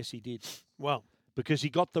is yes, he did. Well, because he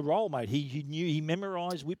got the role, mate. He knew, he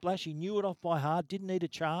memorised Whiplash. He knew it off by heart. Didn't need a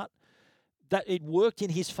chart. That it worked in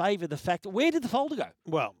his favour. The fact, where did the folder go?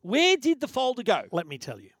 Well, where did the folder go? Let me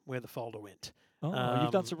tell you where the folder went. Oh,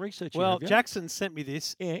 you've done some research. Well, have you? Jackson sent me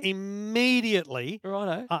this immediately.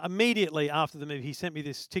 Righto. Immediately after the movie, he sent me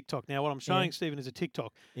this TikTok. Now, what I'm showing Stephen is a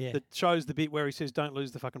TikTok that shows the bit where he says, "Don't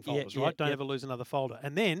lose the fucking folders." Right? Don't ever lose another folder.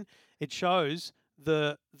 And then it shows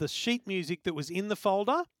the sheet music that was in the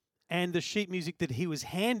folder and the sheet music that he was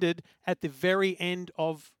handed at the very end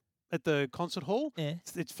at the concert hall. Yeah.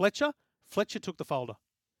 It's Fletcher. Fletcher took the folder.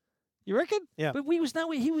 You reckon? Yeah. But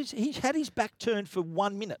he had his back turned for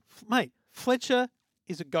 1 minute. Mate, Fletcher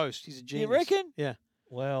is a ghost. He's a genius. You reckon? Yeah.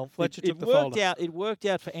 Well, Fletcher took the worked folder. out. It worked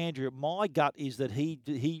out for Andrew. My gut is that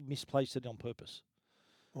he misplaced it on purpose.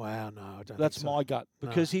 Wow, no, I don't. That's think so. my gut No.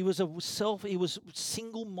 because he was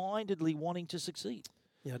single-mindedly wanting to succeed.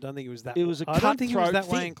 Yeah, I don't think it was that. It was a I don't think he was cutthroat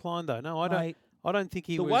that way thing. inclined though. No, I don't. Mate, I don't think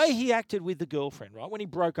he the was. way he acted with the girlfriend, right, when he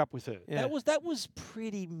broke up with her, Yeah. that was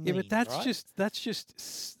pretty mean. Yeah, but that's right?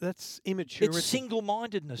 that's immaturity. It's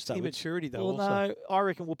single-mindedness, It's though. immaturity, though. Well, also. no, I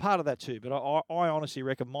reckon. Well, part of that too, but I honestly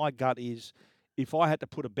reckon my gut is, if I had to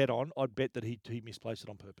put a bet on, I'd bet that he misplaced it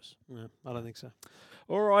on purpose. No, I don't think so.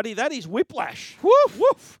 Alrighty, that is Whiplash. Woof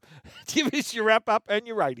woof. Give us your wrap up and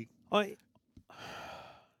your rating.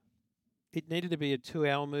 It needed to be a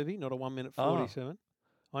 2-hour movie, not a 1 minute 47.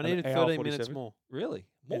 I An needed hour 13 minutes 47? more. Really?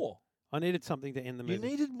 Yeah. More? I needed something to end the movie. You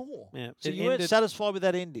needed more. Yeah. So It you weren't ended- satisfied with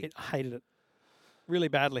that ending. I hated it. Really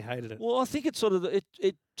badly hated it. Well, I think it sort of it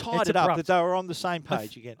tied It's it up abrupt. that they were on the same I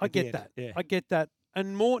page again. I at the get end. that. Yeah. I get that.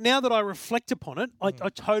 And more now that I reflect upon it, I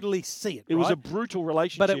totally see it. It was a right? brutal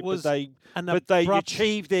relationship, but it was they an they abrupt-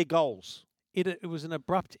 achieved their goals. It was an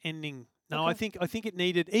abrupt ending. No, I Okay. think it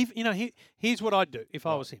needed. Here's what I'd do if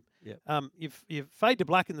I was him. Yeah. You fade to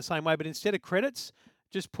black in the same way, but instead of credits,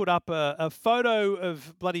 just put up a photo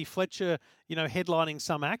of bloody Fletcher, headlining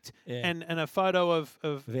some act, Yeah. and a photo of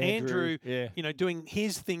Andrew, Andrew, yeah. doing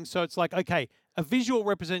his thing. So it's like, okay, a visual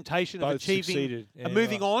representation of Both achieving, succeeded. Yeah,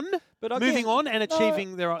 moving right. on, But moving on, and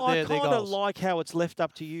achieving their I kind of goals. like how it's left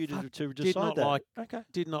up to you to decide did not that. like. Okay.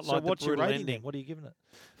 Did not So like what's the your brutal rating ending. then? What are you giving it?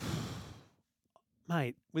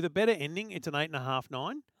 Mate, with a better ending, it's an 8.5,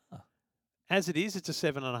 9. As it is, it's a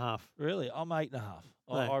 7.5. Really? I'm 8.5.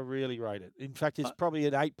 No. I really rate it. In fact, it's probably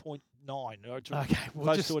an 8.9. Okay, well,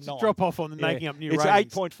 close just to a 9. drop off on the making up new It's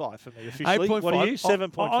ratings. 8.5 for me officially. 8.5. What are you?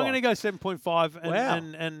 7.5. I'm going to go 7.5. And, Wow.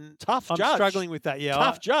 and Tough I'm judge. struggling with that. Yeah,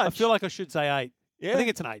 Tough I judge. feel like I should say 8. Yeah. I think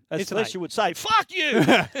it's an 8. As It's an Fletcher 8. would say, fuck you.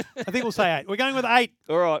 I think we'll say 8. We're going with 8.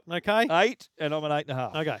 All right. Okay. 8, and I'm an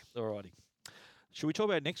 8.5. Okay. All righty. Should we talk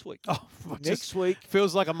about next week? Oh, next week.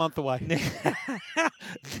 Feels like a month away.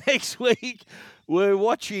 Next week, we're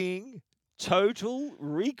watching Total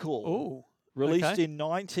Recall. Oh. Released okay. in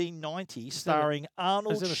 1990, starring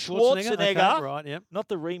Arnold Is it a Schwarzenegger. Okay, right, yep. Not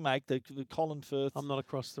the remake, the Colin Firth. I'm not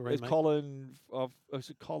across the It's remake. Colin. Was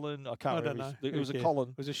it Colin? I can't I don't remember. know. It Who was a cares? Colin.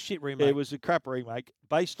 It was a shit remake. It was a crap remake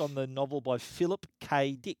based on the novel by Philip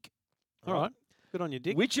K. Dick. All right. Good on you,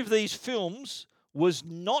 Dick. Which of these films was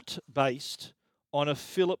not based on a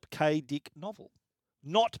Philip K. Dick novel?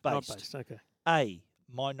 Not based. Not based, okay. A.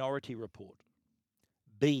 Minority Report.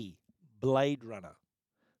 B. Blade Runner.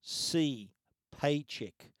 C.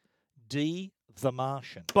 Paycheck. D. The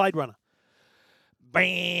Martian. Blade Runner.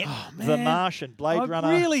 Bam! Oh, The man. Martian. Blade I Runner.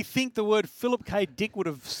 really think the word Philip K. Dick would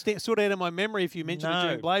have sort out of my memory if you mentioned it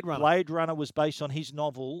during Blade Runner. Blade Runner was based on his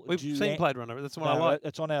novel. We've seen Blade Runner. That's the one I No, like.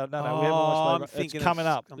 It's on our. No, Oh, we haven't watched I'm Blade Runner. thinking It's coming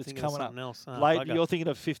of- up. I'm It's thinking of coming up. something else. Ah, Blade, bugger. you're thinking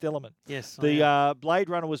of Fifth Element. Yes, I The Blade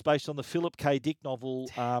Runner was based on the Philip K. Dick novel.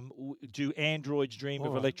 Do Androids Dream of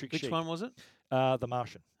All right. Electric Which Sheep? one was it? The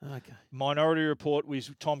Martian. Okay. Minority Report was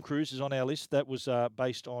Tom Cruise is on our list. That was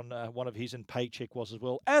based on one of his, and Paycheck was as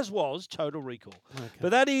well, as was Total Recall. Okay.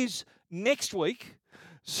 But that is next week.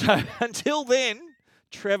 So until then,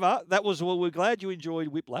 Trevor, that was well. We're glad you enjoyed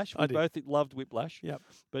Whiplash. We I did. both loved Whiplash. Yep.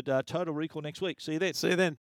 But Total Recall next week. See you then. See you then.